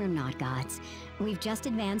 We're not gods. We've just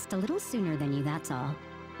advanced a little sooner than you, that's all.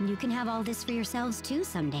 You can have all this for yourselves too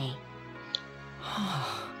someday.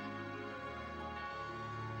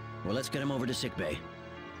 Well, let's get him over to sickbay.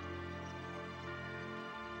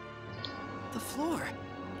 The floor.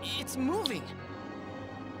 It's moving.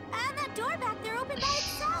 And that door back there opened by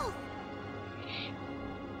itself.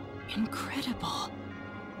 Incredible.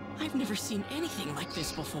 I've never seen anything like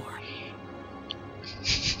this before.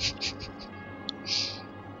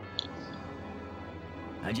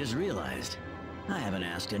 I just realized I haven't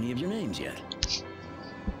asked any of your names yet.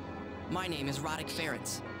 My name is Roddick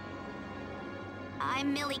Ferenc.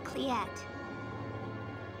 I'm Millie Cliette.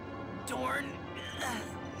 Dorn...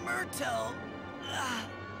 Myrtle...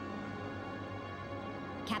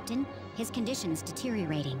 Captain, his condition's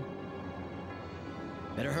deteriorating.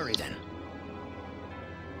 Better hurry then.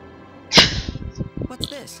 What's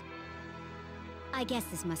this? I guess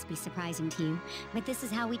this must be surprising to you, but this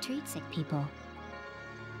is how we treat sick people.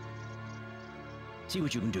 See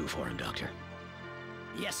what you can do for him, Doctor.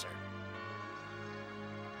 Yes, sir.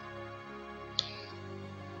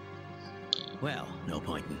 Well, no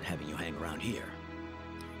point in having you hang around here.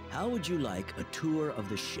 How would you like a tour of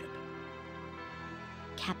the ship?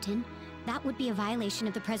 Captain, that would be a violation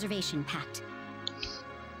of the Preservation Pact.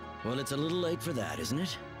 Well, it's a little late for that, isn't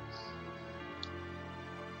it?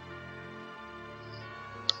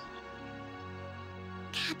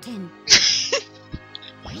 Captain!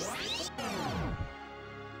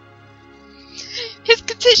 His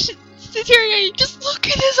condition's deteriorating. Just look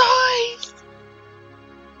at his eyes.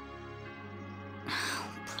 Oh,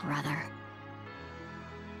 brother.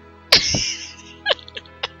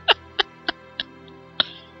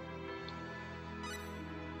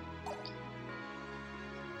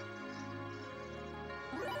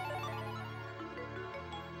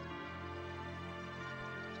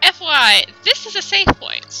 FYI, this is a save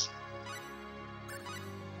point.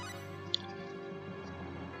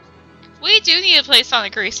 We do need to play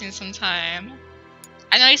Sonic Racing sometime.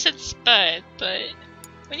 I know you said Spud, but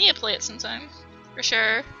we need to play it sometime. For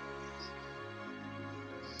sure.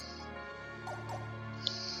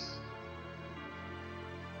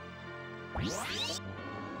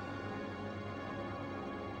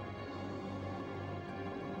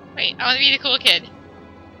 Wait, I want to be the cool kid.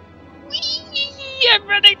 Whee! I'm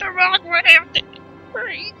running the wrong way.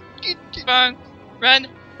 Run,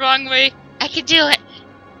 wrong way. I can do it.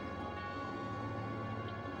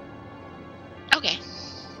 Okay.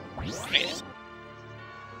 Wait.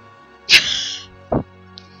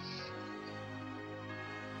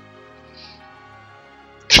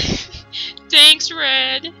 Thanks,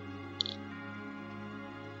 Red.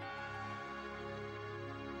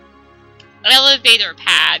 Elevator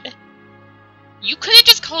pad. You couldn't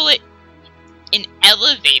just call it an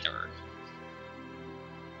elevator.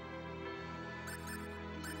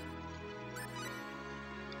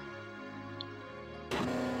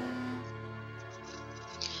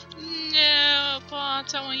 No,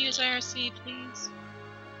 bots, I want to use IRC, please.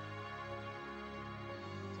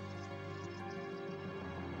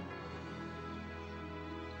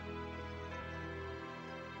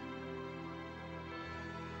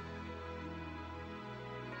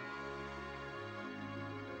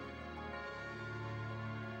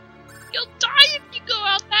 You'll die if you go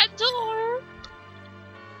out that door!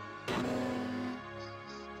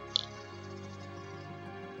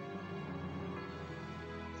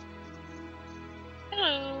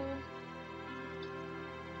 Hello.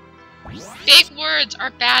 Big words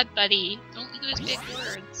are bad, buddy. Don't use big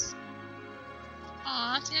words.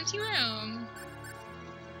 Aw, it's an empty room.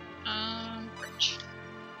 Bridge.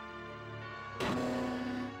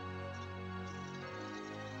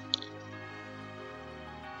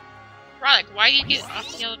 Roddick, why do you get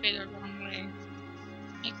off the elevator the wrong way?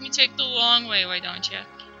 Make me take the long way, why don't you?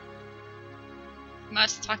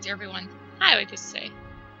 Must talk to everyone. I would just say.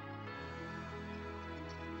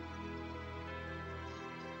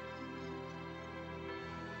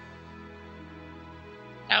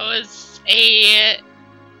 That was a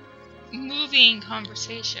moving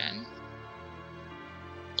conversation.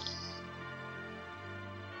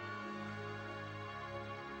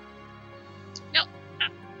 No.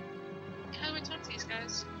 How do I talk to these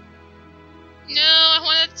guys? No, I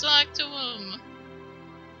want to talk to them.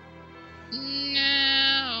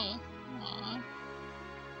 No. Aww.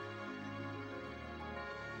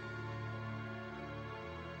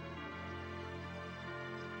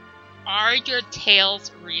 Are your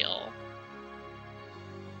tales real?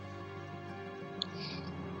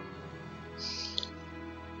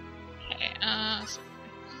 Okay,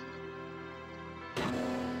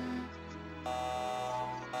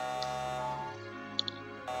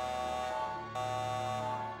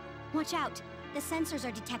 Watch out! The sensors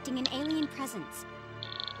are detecting an alien presence.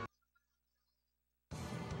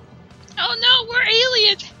 Oh no, we're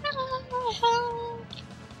aliens!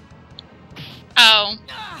 Oh.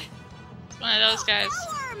 It's one of those guys.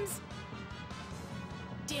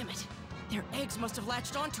 Damn it! Their eggs must have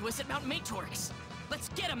latched onto us at Mount Matorix. Let's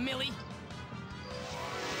get them, Millie!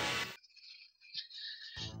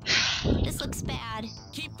 This looks bad.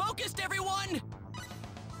 Keep focused, everyone!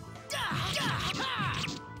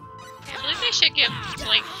 I believe they should give,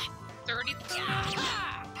 like, 30.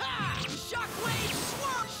 Shockwave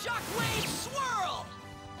swirl! Shockwave swirl!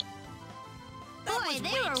 That Boy, was they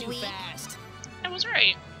way were too weak. fast. I was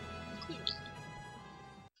right. Cool.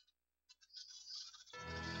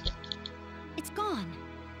 It's gone.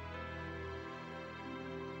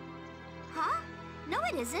 Huh? No,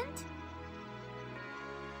 it isn't.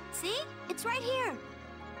 See? It's right here.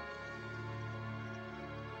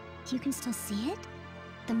 You can still see it?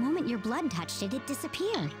 The moment your blood touched it, it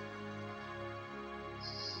disappeared.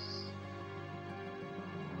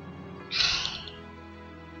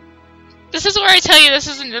 This is where I tell you this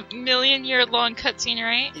is a million-year-long cutscene,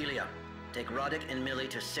 right? Elia, take Roddick and Millie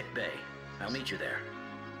to sick bay. I'll meet you there.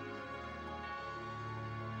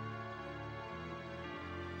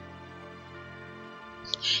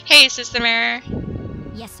 Hey, Sister Mirror.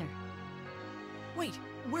 Yes, sir. Wait,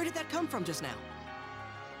 where did that come from just now?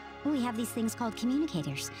 We have these things called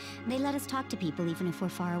communicators. They let us talk to people even if we're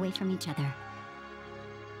far away from each other.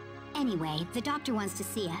 Anyway, the doctor wants to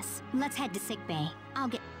see us. Let's head to sickbay. I'll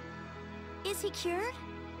get... Is he cured?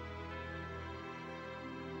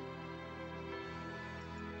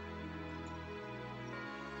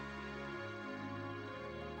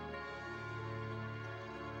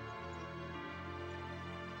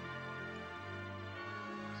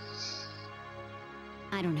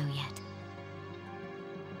 I don't know yet.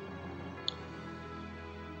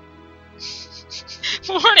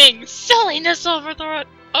 Warning! Silliness overload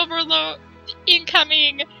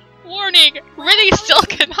incoming! Warning! Rennie still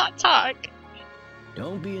cannot talk!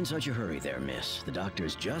 Don't be in such a hurry there, miss. The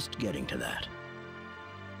doctor's just getting to that.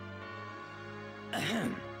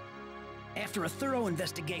 Ahem. After a thorough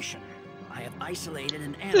investigation, I have isolated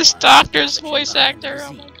and analyzed This doctor's the voice behind the actor,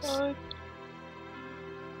 oh my disease. god.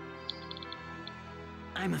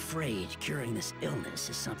 I'm afraid curing this illness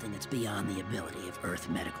is something that's beyond the ability of Earth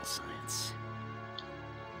medical science.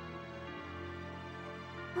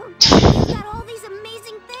 Oh, you've got all these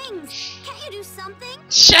amazing things. Can't you do something?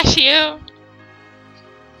 Shush you!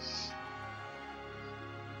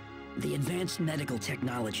 The advanced medical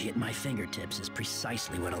technology at my fingertips is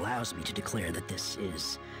precisely what allows me to declare that this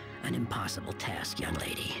is an impossible task, young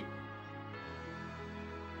lady.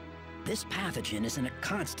 This pathogen is in a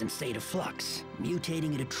constant state of flux,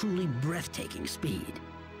 mutating at a truly breathtaking speed.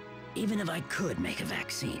 Even if I could make a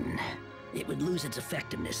vaccine, it would lose its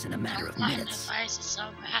effectiveness in a matter of minutes. The virus is so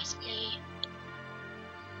rascally.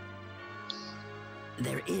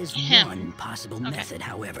 There is one possible method,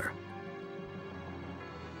 however.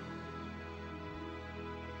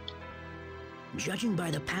 Judging by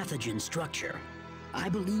the pathogen structure, I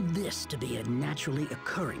believe this to be a naturally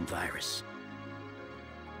occurring virus.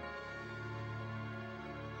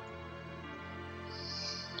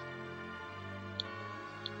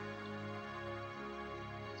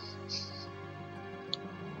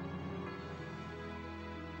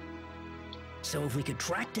 So if we could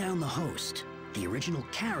track down the host, the original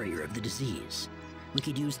carrier of the disease, we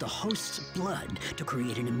could use the host's blood to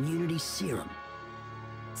create an immunity serum.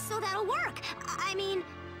 So that'll work. I mean,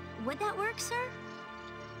 would that work, sir?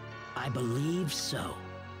 I believe so.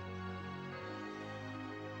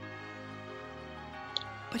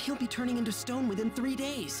 But he'll be turning into stone within 3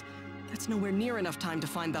 days. That's nowhere near enough time to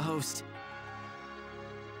find the host.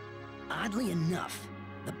 Oddly enough,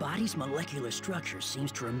 the body's molecular structure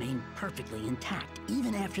seems to remain perfectly intact,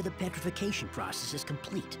 even after the petrification process is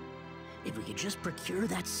complete. If we could just procure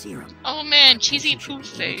that serum... Oh man, cheesy poo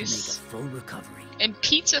face. To make a full recovery. And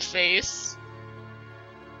pizza face.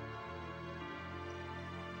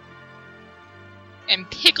 And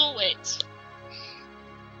pickle it.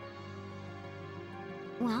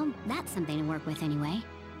 Well, that's something to work with anyway.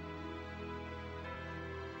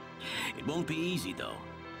 It won't be easy, though.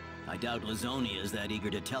 I doubt Lizonia is that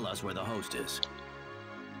eager to tell us where the host is.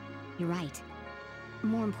 You're right.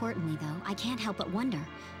 More importantly, though, I can't help but wonder,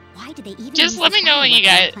 why did they even just let me know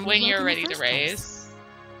when you're ready to raise.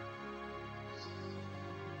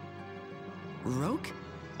 Roke?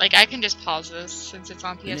 Like, I can just pause this since it's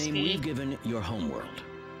on PSP. The name we've given your homeworld.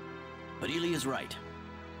 But Elia's right.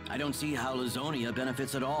 I don't see how Lizonia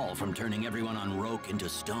benefits at all from turning everyone on Roke into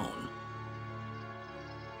stone.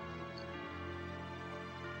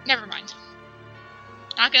 Never mind.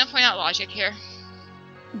 Not gonna point out logic here.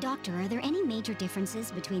 Doctor, are there any major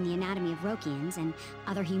differences between the anatomy of Rokians and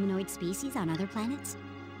other humanoid species on other planets?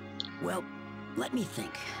 Well, let me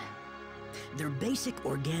think. Their basic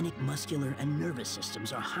organic, muscular, and nervous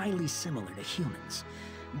systems are highly similar to humans.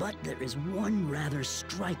 But there is one rather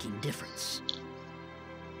striking difference.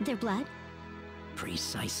 Their blood?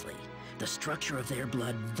 Precisely. The structure of their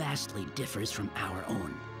blood vastly differs from our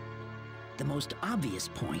own. The most obvious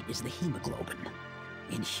point is the hemoglobin.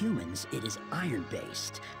 In humans, it is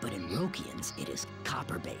iron-based, but in Rokians, it is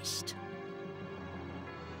copper-based.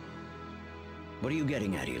 What are you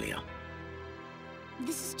getting at, Elia?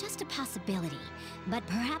 This is just a possibility, but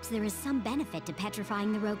perhaps there is some benefit to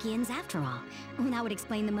petrifying the Rokians after all. That would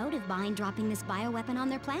explain the motive behind dropping this bioweapon on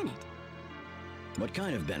their planet. What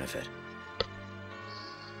kind of benefit?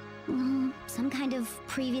 Some kind of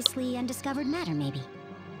previously undiscovered matter, maybe.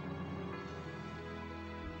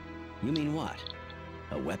 You mean what?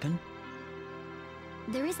 A weapon?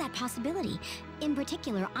 There is that possibility. In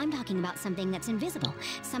particular, I'm talking about something that's invisible.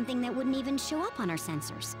 Something that wouldn't even show up on our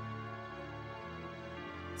sensors.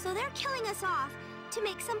 So they're killing us off to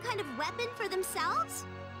make some kind of weapon for themselves?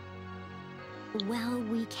 Well,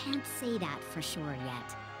 we can't say that for sure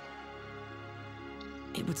yet.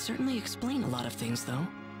 It would certainly explain a lot of things, though.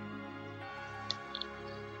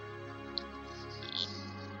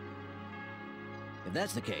 If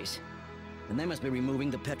that's the case, then they must be removing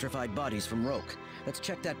the petrified bodies from Roke. Let's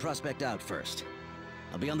check that prospect out first.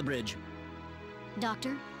 I'll be on the bridge.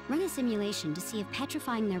 Doctor, run a simulation to see if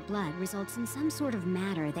petrifying their blood results in some sort of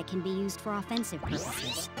matter that can be used for offensive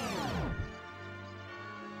purposes.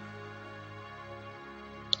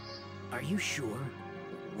 Are you sure?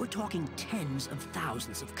 We're talking tens of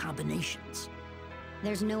thousands of combinations.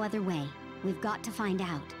 There's no other way. We've got to find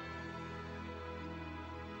out.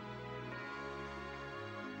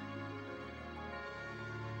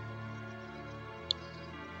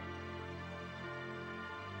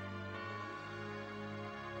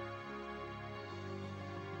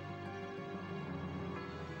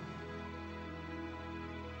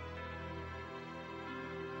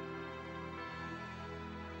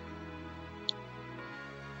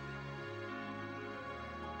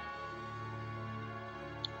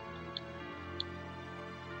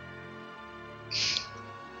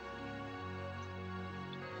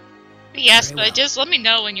 Yes, but just let me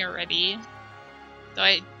know when you're ready. So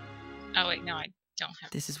oh wait, no, I don't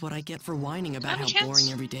have. This is what I get for whining about how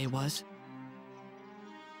boring every day was.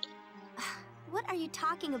 What are you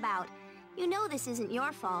talking about? You know this isn't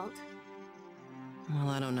your fault. Well,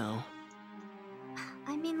 I don't know.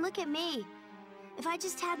 I mean, look at me. If I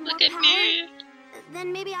just had more Look at power, me.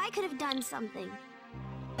 then maybe I could have done something.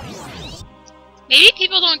 Maybe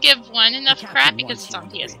people don't give one enough The crap captain because wants it's you on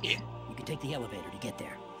the PSP. bridge. You can take the elevator to get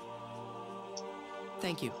there.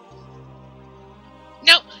 Thank you.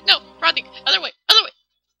 No, no, Rodney, other way, other way.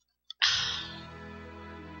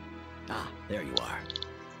 Ah, there you are.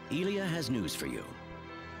 Elia has news for you.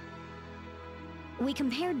 We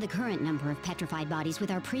compared the current number of petrified bodies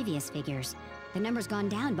with our previous figures. The number's gone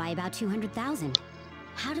down by about 200,000.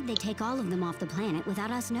 How did they take all of them off the planet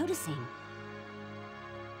without us noticing?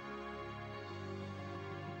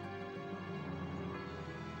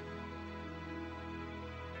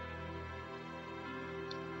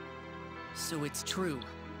 So it's true.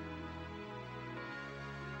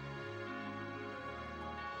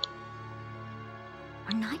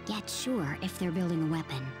 We're not yet sure if they're building a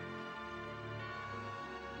weapon.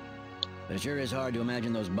 But it sure is hard to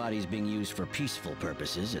imagine those bodies being used for peaceful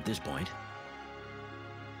purposes at this point.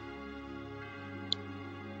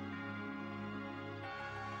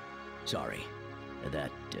 Sorry,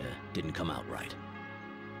 that didn't come out right.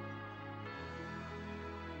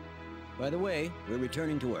 By the way, we're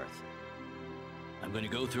returning to Earth. I'm going to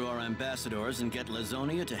go through our ambassadors and get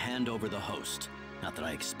Lazonia to hand over the host. Not that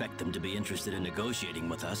I expect them to be interested in negotiating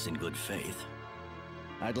with us in good faith.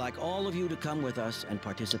 I'd like all of you to come with us and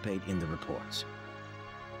participate in the reports.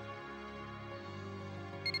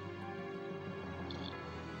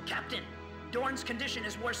 Captain, Dorn's condition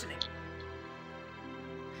is worsening.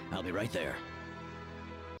 I'll be right there.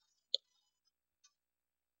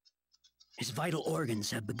 His vital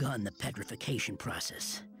organs have begun the petrification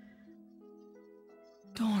process.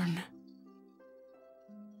 Dorn.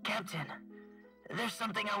 Captain, there's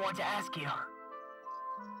something I want to ask you.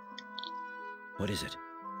 What is it?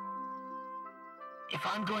 If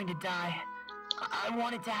I'm going to die, I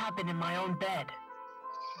want it to happen in my own bed.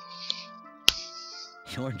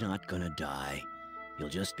 You're not gonna die. You'll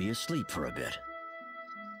just be asleep for a bit.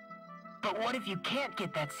 But what if you can't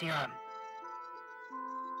get that serum?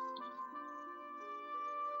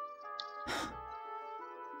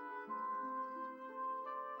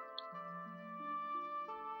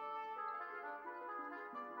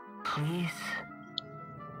 Please?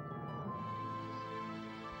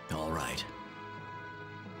 All right.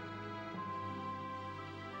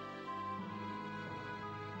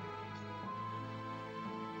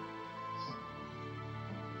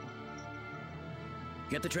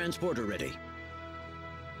 Get the transporter ready.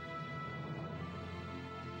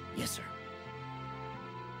 Yes, sir.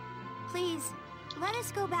 Please, let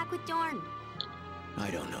us go back with Dorn.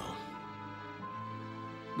 I don't know.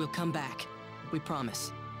 We'll come back. We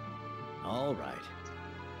promise. All right.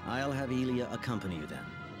 I'll have Elia accompany you then.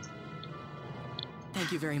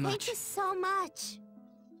 Thank you very much. Thank you so much.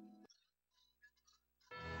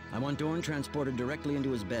 I want Dorn transported directly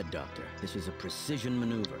into his bed, Doctor. This is a precision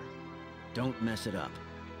maneuver. Don't mess it up.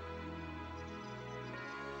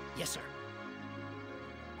 Yes, sir.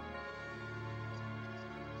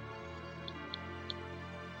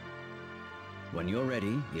 When you're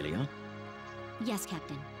ready, Elia. Yes,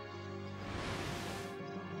 Captain.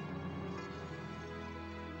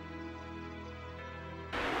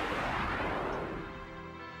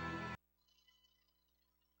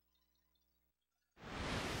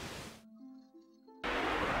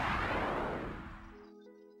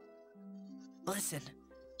 Listen,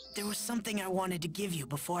 there was something I wanted to give you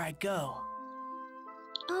before I go.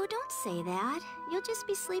 Oh, don't say that. You'll just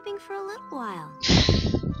be sleeping for a little while.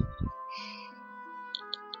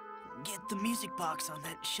 Get the music box on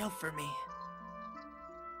that shelf for me.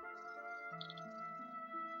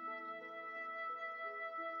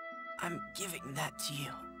 I'm giving that to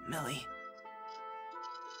you, Millie.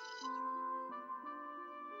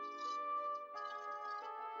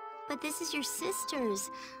 But this is your sister's.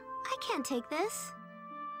 I can't take this.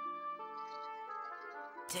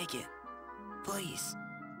 Take it, please.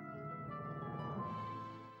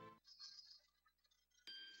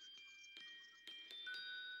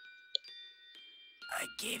 I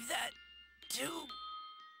gave that to...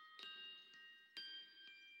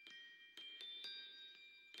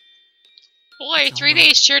 Boy, 3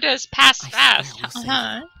 days sure does pass fast.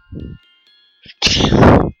 Uh-huh.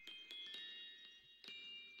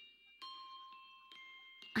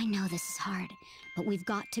 I know this is hard, but we've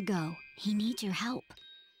got to go. He needs your help.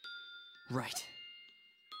 Right.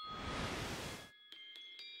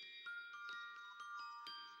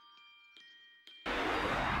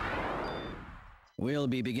 We'll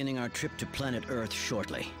be beginning our trip to planet Earth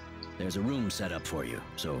shortly. There's a room set up for you,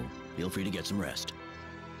 so Feel free to get some rest.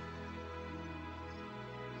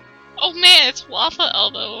 Oh man, it's Waffle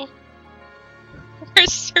Elbow.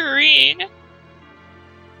 Where's Serene?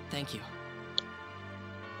 Thank you.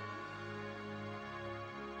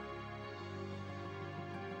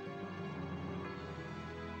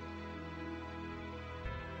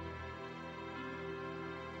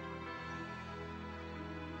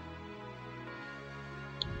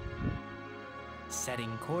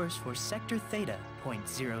 Setting course for Sector Theta, point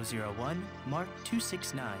 001, Mark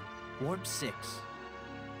 269, Warp 6.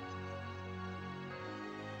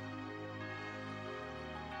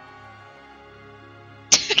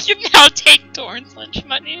 You now take Dorn's lunch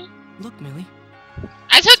money. Look, Millie.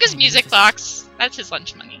 I took his music box. That's his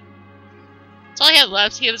lunch money. That's all he had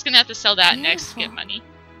left. He was gonna have to sell that next to get money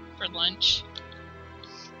for lunch.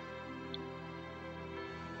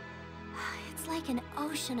 It's like an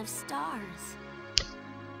ocean of stars.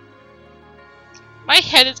 My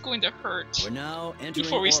head is going to hurt. We're now entering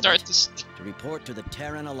before we orbit start this. to report to the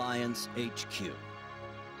Terran Alliance HQ.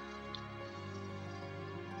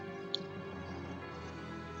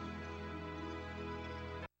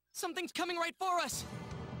 Something's coming right for us!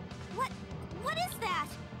 What is that?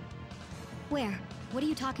 Where? What are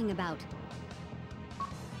you talking about?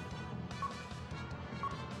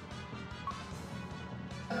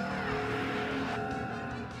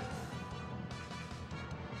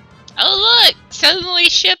 Oh look! Suddenly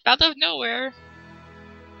ship out of nowhere.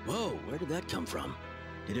 Whoa, where did that come from?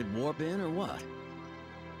 Did it warp in or what?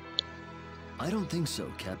 I don't think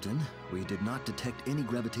so, Captain. We did not detect any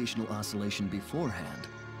gravitational oscillation beforehand.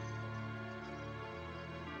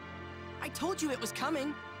 I told you it was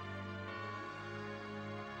coming!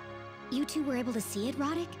 You two were able to see it,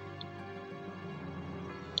 Roddick?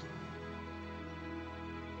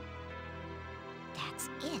 That's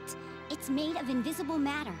it. It's made of invisible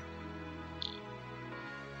matter.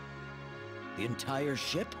 The entire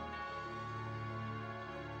ship?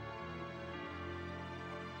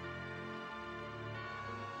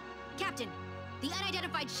 Captain, the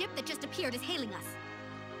unidentified ship that just appeared is hailing us.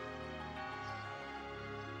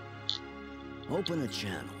 Open a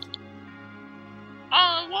channel.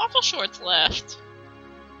 Waffle Shorts left.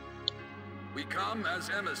 We come as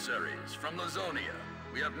emissaries from Lazonia.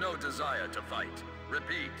 We have no desire to fight.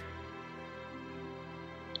 Repeat.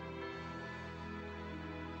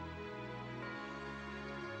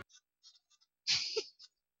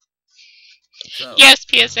 So, Yes,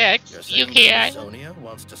 PSX. you're saying UKI. Lazonia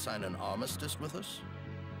wants to sign an armistice with us?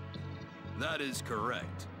 That is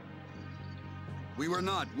correct. We were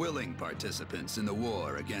not willing participants in the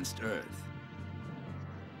war against Earth.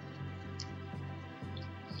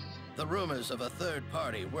 The rumors of a third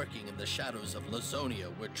party working in the shadows of Lazonia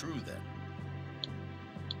were true then.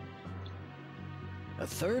 A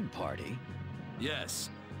third party? Yes,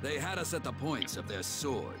 they had us at the points of their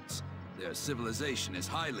swords. Their civilization is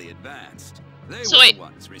highly advanced. They So were wait, the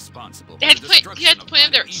ones responsible They for had the to point. destruction You had to of point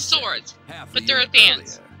at their Planet Easter swords, half but a they're year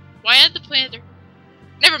advanced. earlier. Why had to point at their?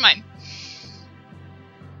 Never mind.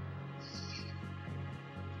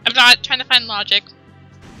 I'm not trying to find logic.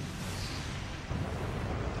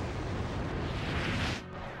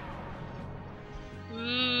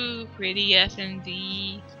 Ooh, pretty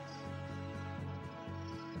FMV.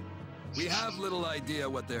 We have little idea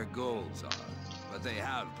what their goals are, but they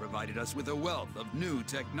have provided us with a wealth of new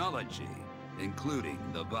technology, including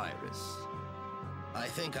the virus. I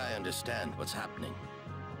think I understand what's happening.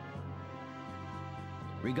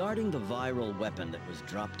 Regarding the viral weapon that was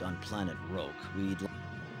dropped on planet Roke, we'd...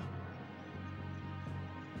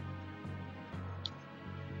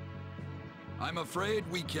 I'm afraid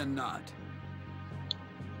we cannot.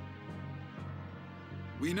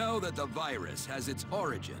 We know that the virus has its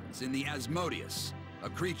origins in the Asmodeus, a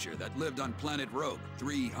creature that lived on planet Roke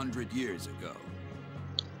 300 years ago.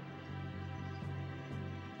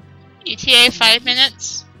 ETA 5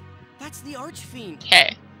 minutes. That's the Archfiend.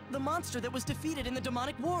 Okay. The monster that was defeated in the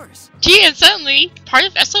demonic wars. Gee, and suddenly, part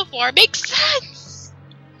of SO4 makes sense!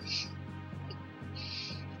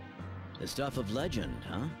 The stuff of legend,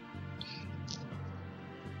 huh?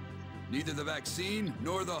 Neither the vaccine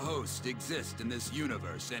nor the host exist in this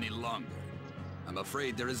universe any longer. I'm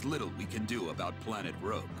afraid there is little we can do about planet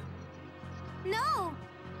Roke. No!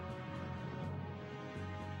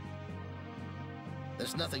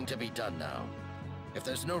 There's nothing to be done now. If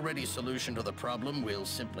there's no ready solution to the problem, we'll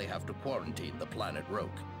simply have to quarantine the planet Roke.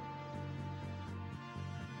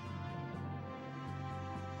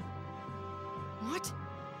 What?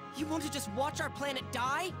 You want to just watch our planet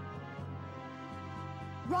die?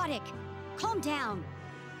 Roddick, calm down.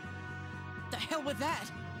 The hell with that?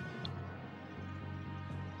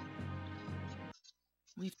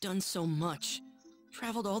 We've done so much.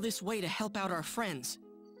 Traveled all this way to help out our friends.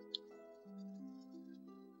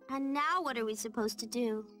 And now what are we supposed to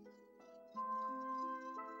do?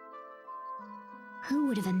 Who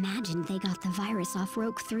would have imagined they got the virus off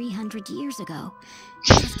Roke 300 years ago?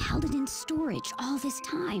 Just held it in storage all this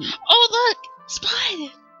time. Oh look!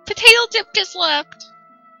 Spud! Potato Dip just left!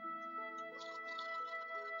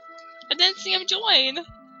 I didn't see him join!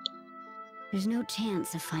 There's no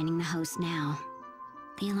chance of finding the host now.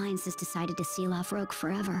 The Alliance has decided to seal off Roke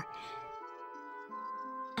forever.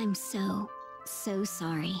 I'm so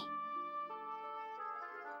sorry.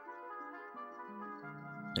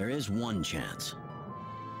 There is one chance.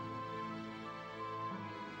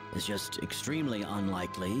 It's just extremely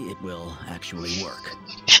unlikely it will actually work.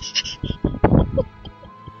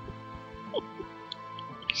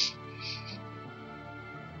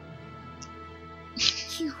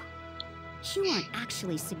 You aren't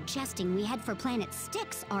actually suggesting we head for planet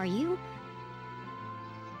Styx, are you?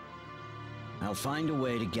 I'll find a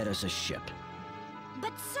way to get us a ship.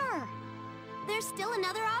 But sir, there's still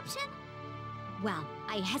another option? Well,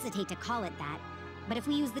 I hesitate to call it that, but if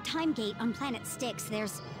we use the time gate on planet Styx,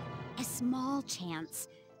 there's a small chance.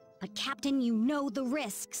 But Captain, you know the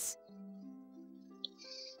risks.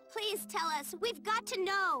 Please tell us. We've got to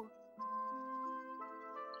know.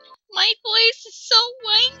 My voice is so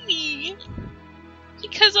whiny.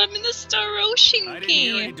 Because I'm in the Star Ocean I didn't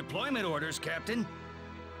game. hear any deployment orders, Captain.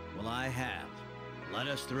 Well, I have. Let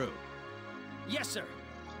us through. Yes, sir.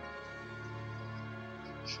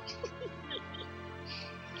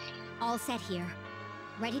 All set here.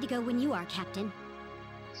 Ready to go when you are, Captain.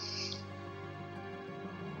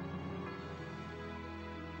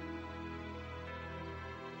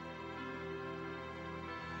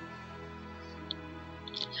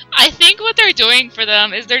 I think what they're doing for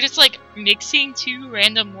them is they're just like mixing two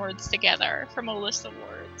random words together from a list of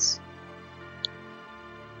words.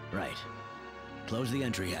 Right. Close the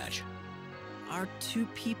entry hatch. Are 2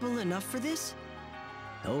 people enough for this?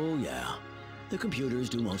 Oh, yeah. The computers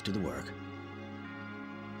do most of the work.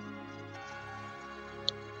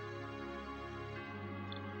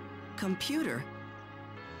 Computer?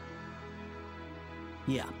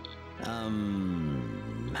 Yeah.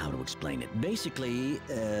 How to explain it? Basically,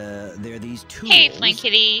 they're these tools Hey,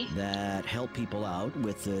 Plankity. that help people out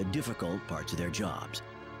with the difficult parts of their jobs.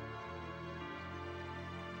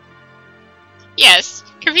 Yes,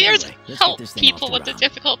 computers Anyway, let's help get this thing people off the with the ground.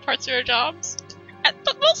 difficult parts of their jobs.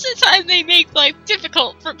 But most of the time they make life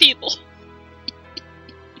difficult for people.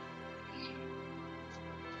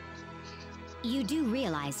 You do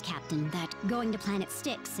realize, Captain, that going to planet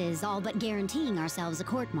Styx is all but guaranteeing ourselves a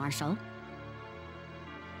court-martial.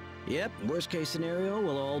 Yep, worst case scenario,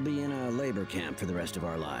 we'll all be in a labor camp for the rest of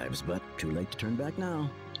our lives, but too late to turn back now.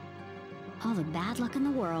 All the bad luck in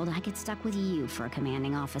the world, I get stuck with you for a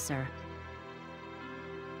commanding officer.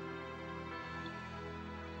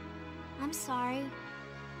 I'm sorry.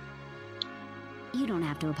 You don't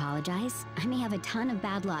have to apologize. I may have a ton of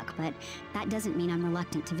bad luck, but that doesn't mean I'm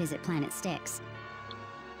reluctant to visit planet Styx.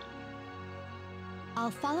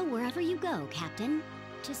 I'll follow wherever you go, Captain.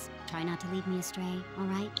 Just try not to lead me astray, all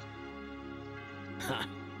right? Ha!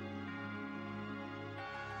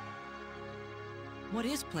 What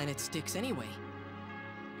is planet Styx anyway?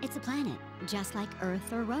 It's a planet, just like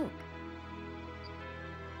Earth or Roke.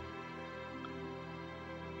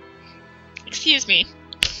 Excuse me.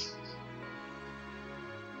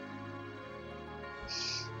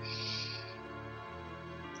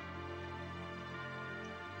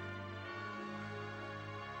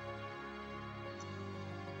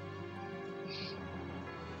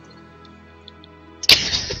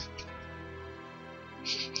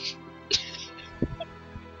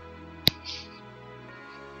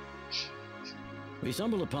 We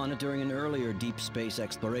stumbled upon it during an earlier deep space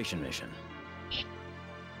exploration mission.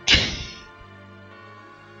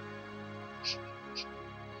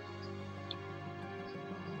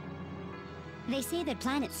 They say that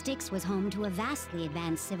planet Styx was home to a vastly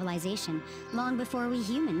advanced civilization, long before we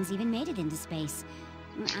humans even made it into space.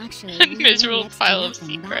 Actually, A we know miserable next to pile of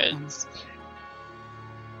nothing about them. secrets.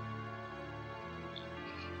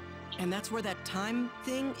 And that's where that time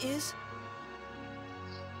thing is?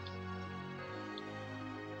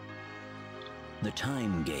 The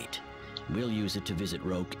Time Gate. We'll use it to visit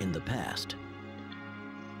Roke in the past.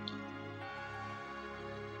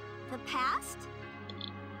 The past?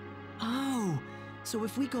 Oh, so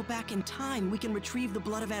if we go back in time, we can retrieve the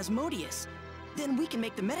blood of Asmodeus. Then we can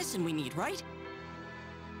make the medicine we need, right?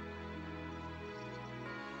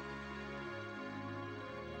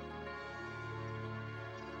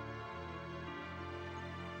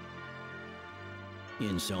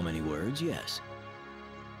 In so many words, yes.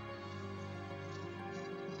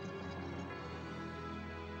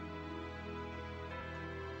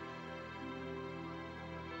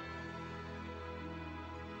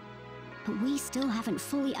 But we still haven't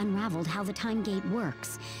fully unraveled how the time gate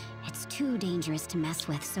works. It's too dangerous to mess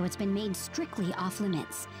with, so it's been made strictly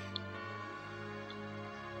off-limits.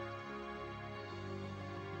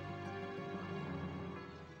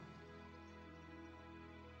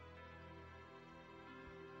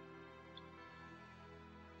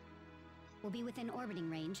 We'll be within orbiting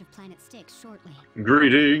range of planet Styx shortly.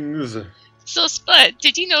 Greetings! So, Spud,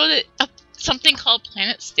 did you know that something called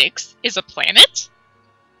Planet Styx is a planet?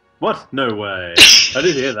 What? No way. I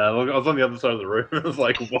did hear that. I was on the other side of the room. I was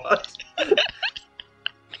like, what? I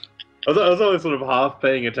was only sort of half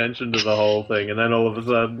paying attention to the whole thing, and then all of a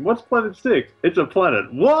sudden, what's Planet Styx? It's a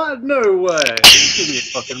planet. What? No way! Give me a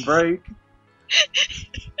fucking break.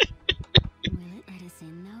 Will it let us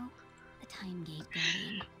in, though? The time gate,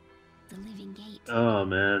 Guardian. The living gate. Oh,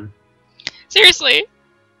 man. Seriously,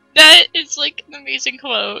 that is like an amazing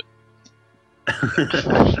quote.